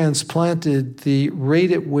is transplanted, the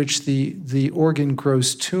rate at which the organ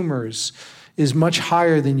grows tumors is much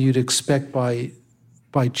higher than you'd expect by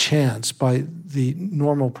chance, by the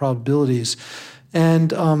normal probabilities.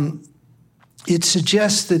 And it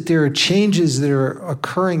suggests that there are changes that are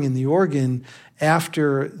occurring in the organ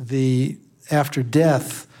after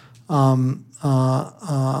death.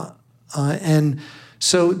 And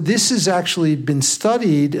so this has actually been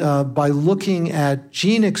studied by looking at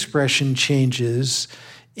gene expression changes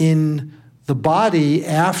in the body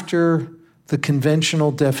after the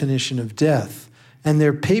conventional definition of death. And there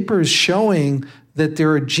are papers showing that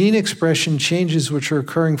there are gene expression changes which are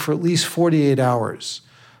occurring for at least 48 hours.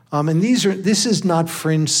 And this is not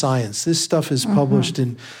fringe science. This stuff is published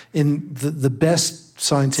in the best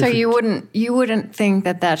scientific. So you wouldn't think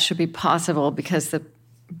that should be possible because the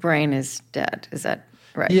brain is dead. Is that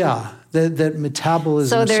right? Yeah, that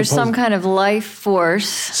metabolism. So there's some kind of life force.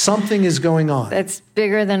 Something is going on. That's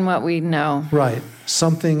bigger than what we know. Right.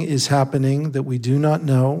 Something is happening that we do not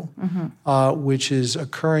know, which is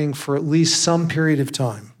occurring for at least some period of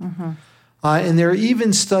time. And there are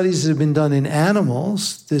even studies that have been done in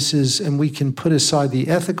animals. And we can put aside the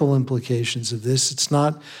ethical implications of this. It's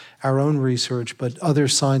not our own research, but other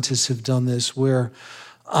scientists have done this, where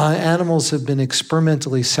animals have been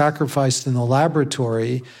experimentally sacrificed in the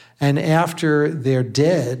laboratory, and after they're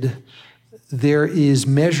dead, there is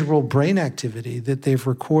measurable brain activity that they've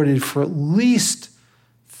recorded for at least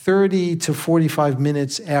 30 to 45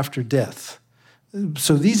 minutes after death.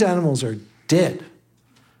 So these animals are dead.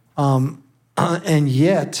 And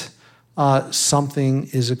yet something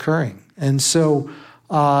is occurring. And so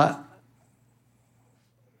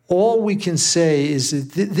all we can say is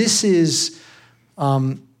that this is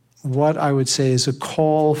what I would say is a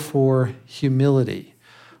call for humility,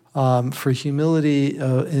 and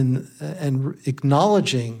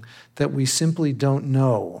acknowledging that we simply don't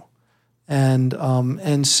know.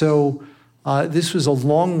 And so this was a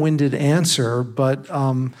long-winded answer, but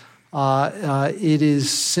it is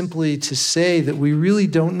simply to say that we really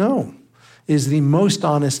don't know is the most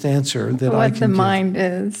honest answer that I can give. What the mind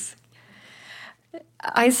is.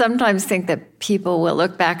 I sometimes think that people will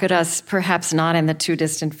look back at us, perhaps not in the too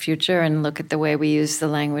distant future, and look at the way we use the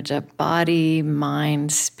language of body,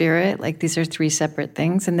 mind, spirit. Like these are three separate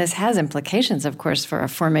things. And this has implications, of course, for our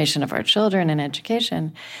formation of our children and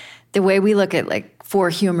education. The way we look at like four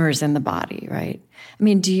humors in the body, right? I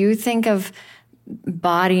mean, do you think of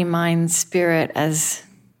body, mind, spirit as,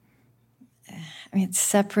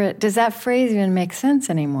 separate? Does that phrase even make sense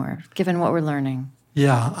anymore, given what we're learning?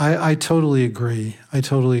 Yeah, I totally agree.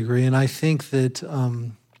 And I think that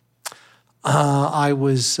I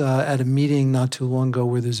was at a meeting not too long ago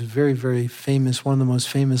where there's a very, very famous, one of the most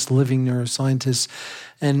famous living neuroscientists,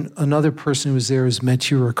 and another person who was there is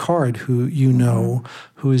Mathieu Ricard, who you know,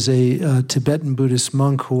 who is a Tibetan Buddhist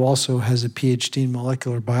monk who also has a PhD in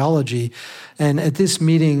molecular biology. And at this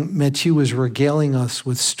meeting, Mathieu was regaling us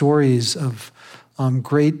with stories of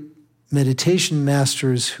great meditation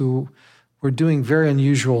masters who were doing very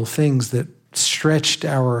unusual things that stretched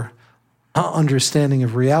our understanding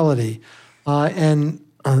of reality.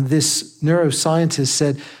 This neuroscientist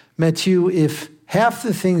said, Mathieu, if half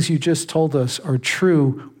the things you just told us are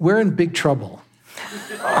true, we're in big trouble.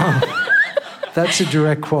 That's a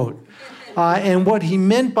direct quote. And what he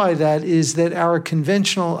meant by that is that our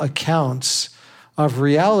conventional accounts of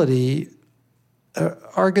reality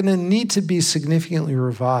are going to need to be significantly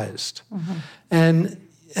revised. Mm-hmm.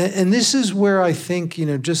 And this is where I think,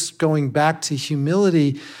 just going back to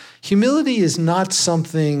humility is not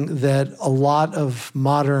something that a lot of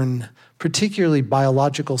modern, particularly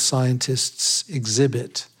biological scientists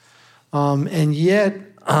exhibit. And yet,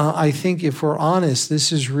 I think if we're honest,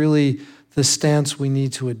 this is really the stance we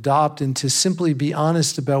need to adopt, and to simply be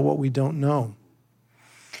honest about what we don't know.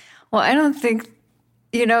 Well, I don't think,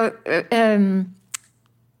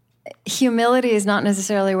 humility is not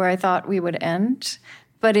necessarily where I thought we would end,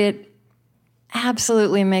 but it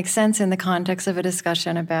absolutely makes sense in the context of a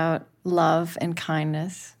discussion about love and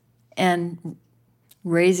kindness and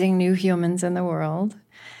raising new humans in the world.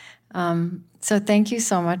 So thank you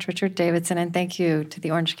so much, Richard Davidson, and thank you to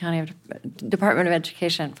the Orange County Department of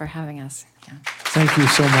Education for having us. Yeah. Thank you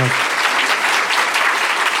so much.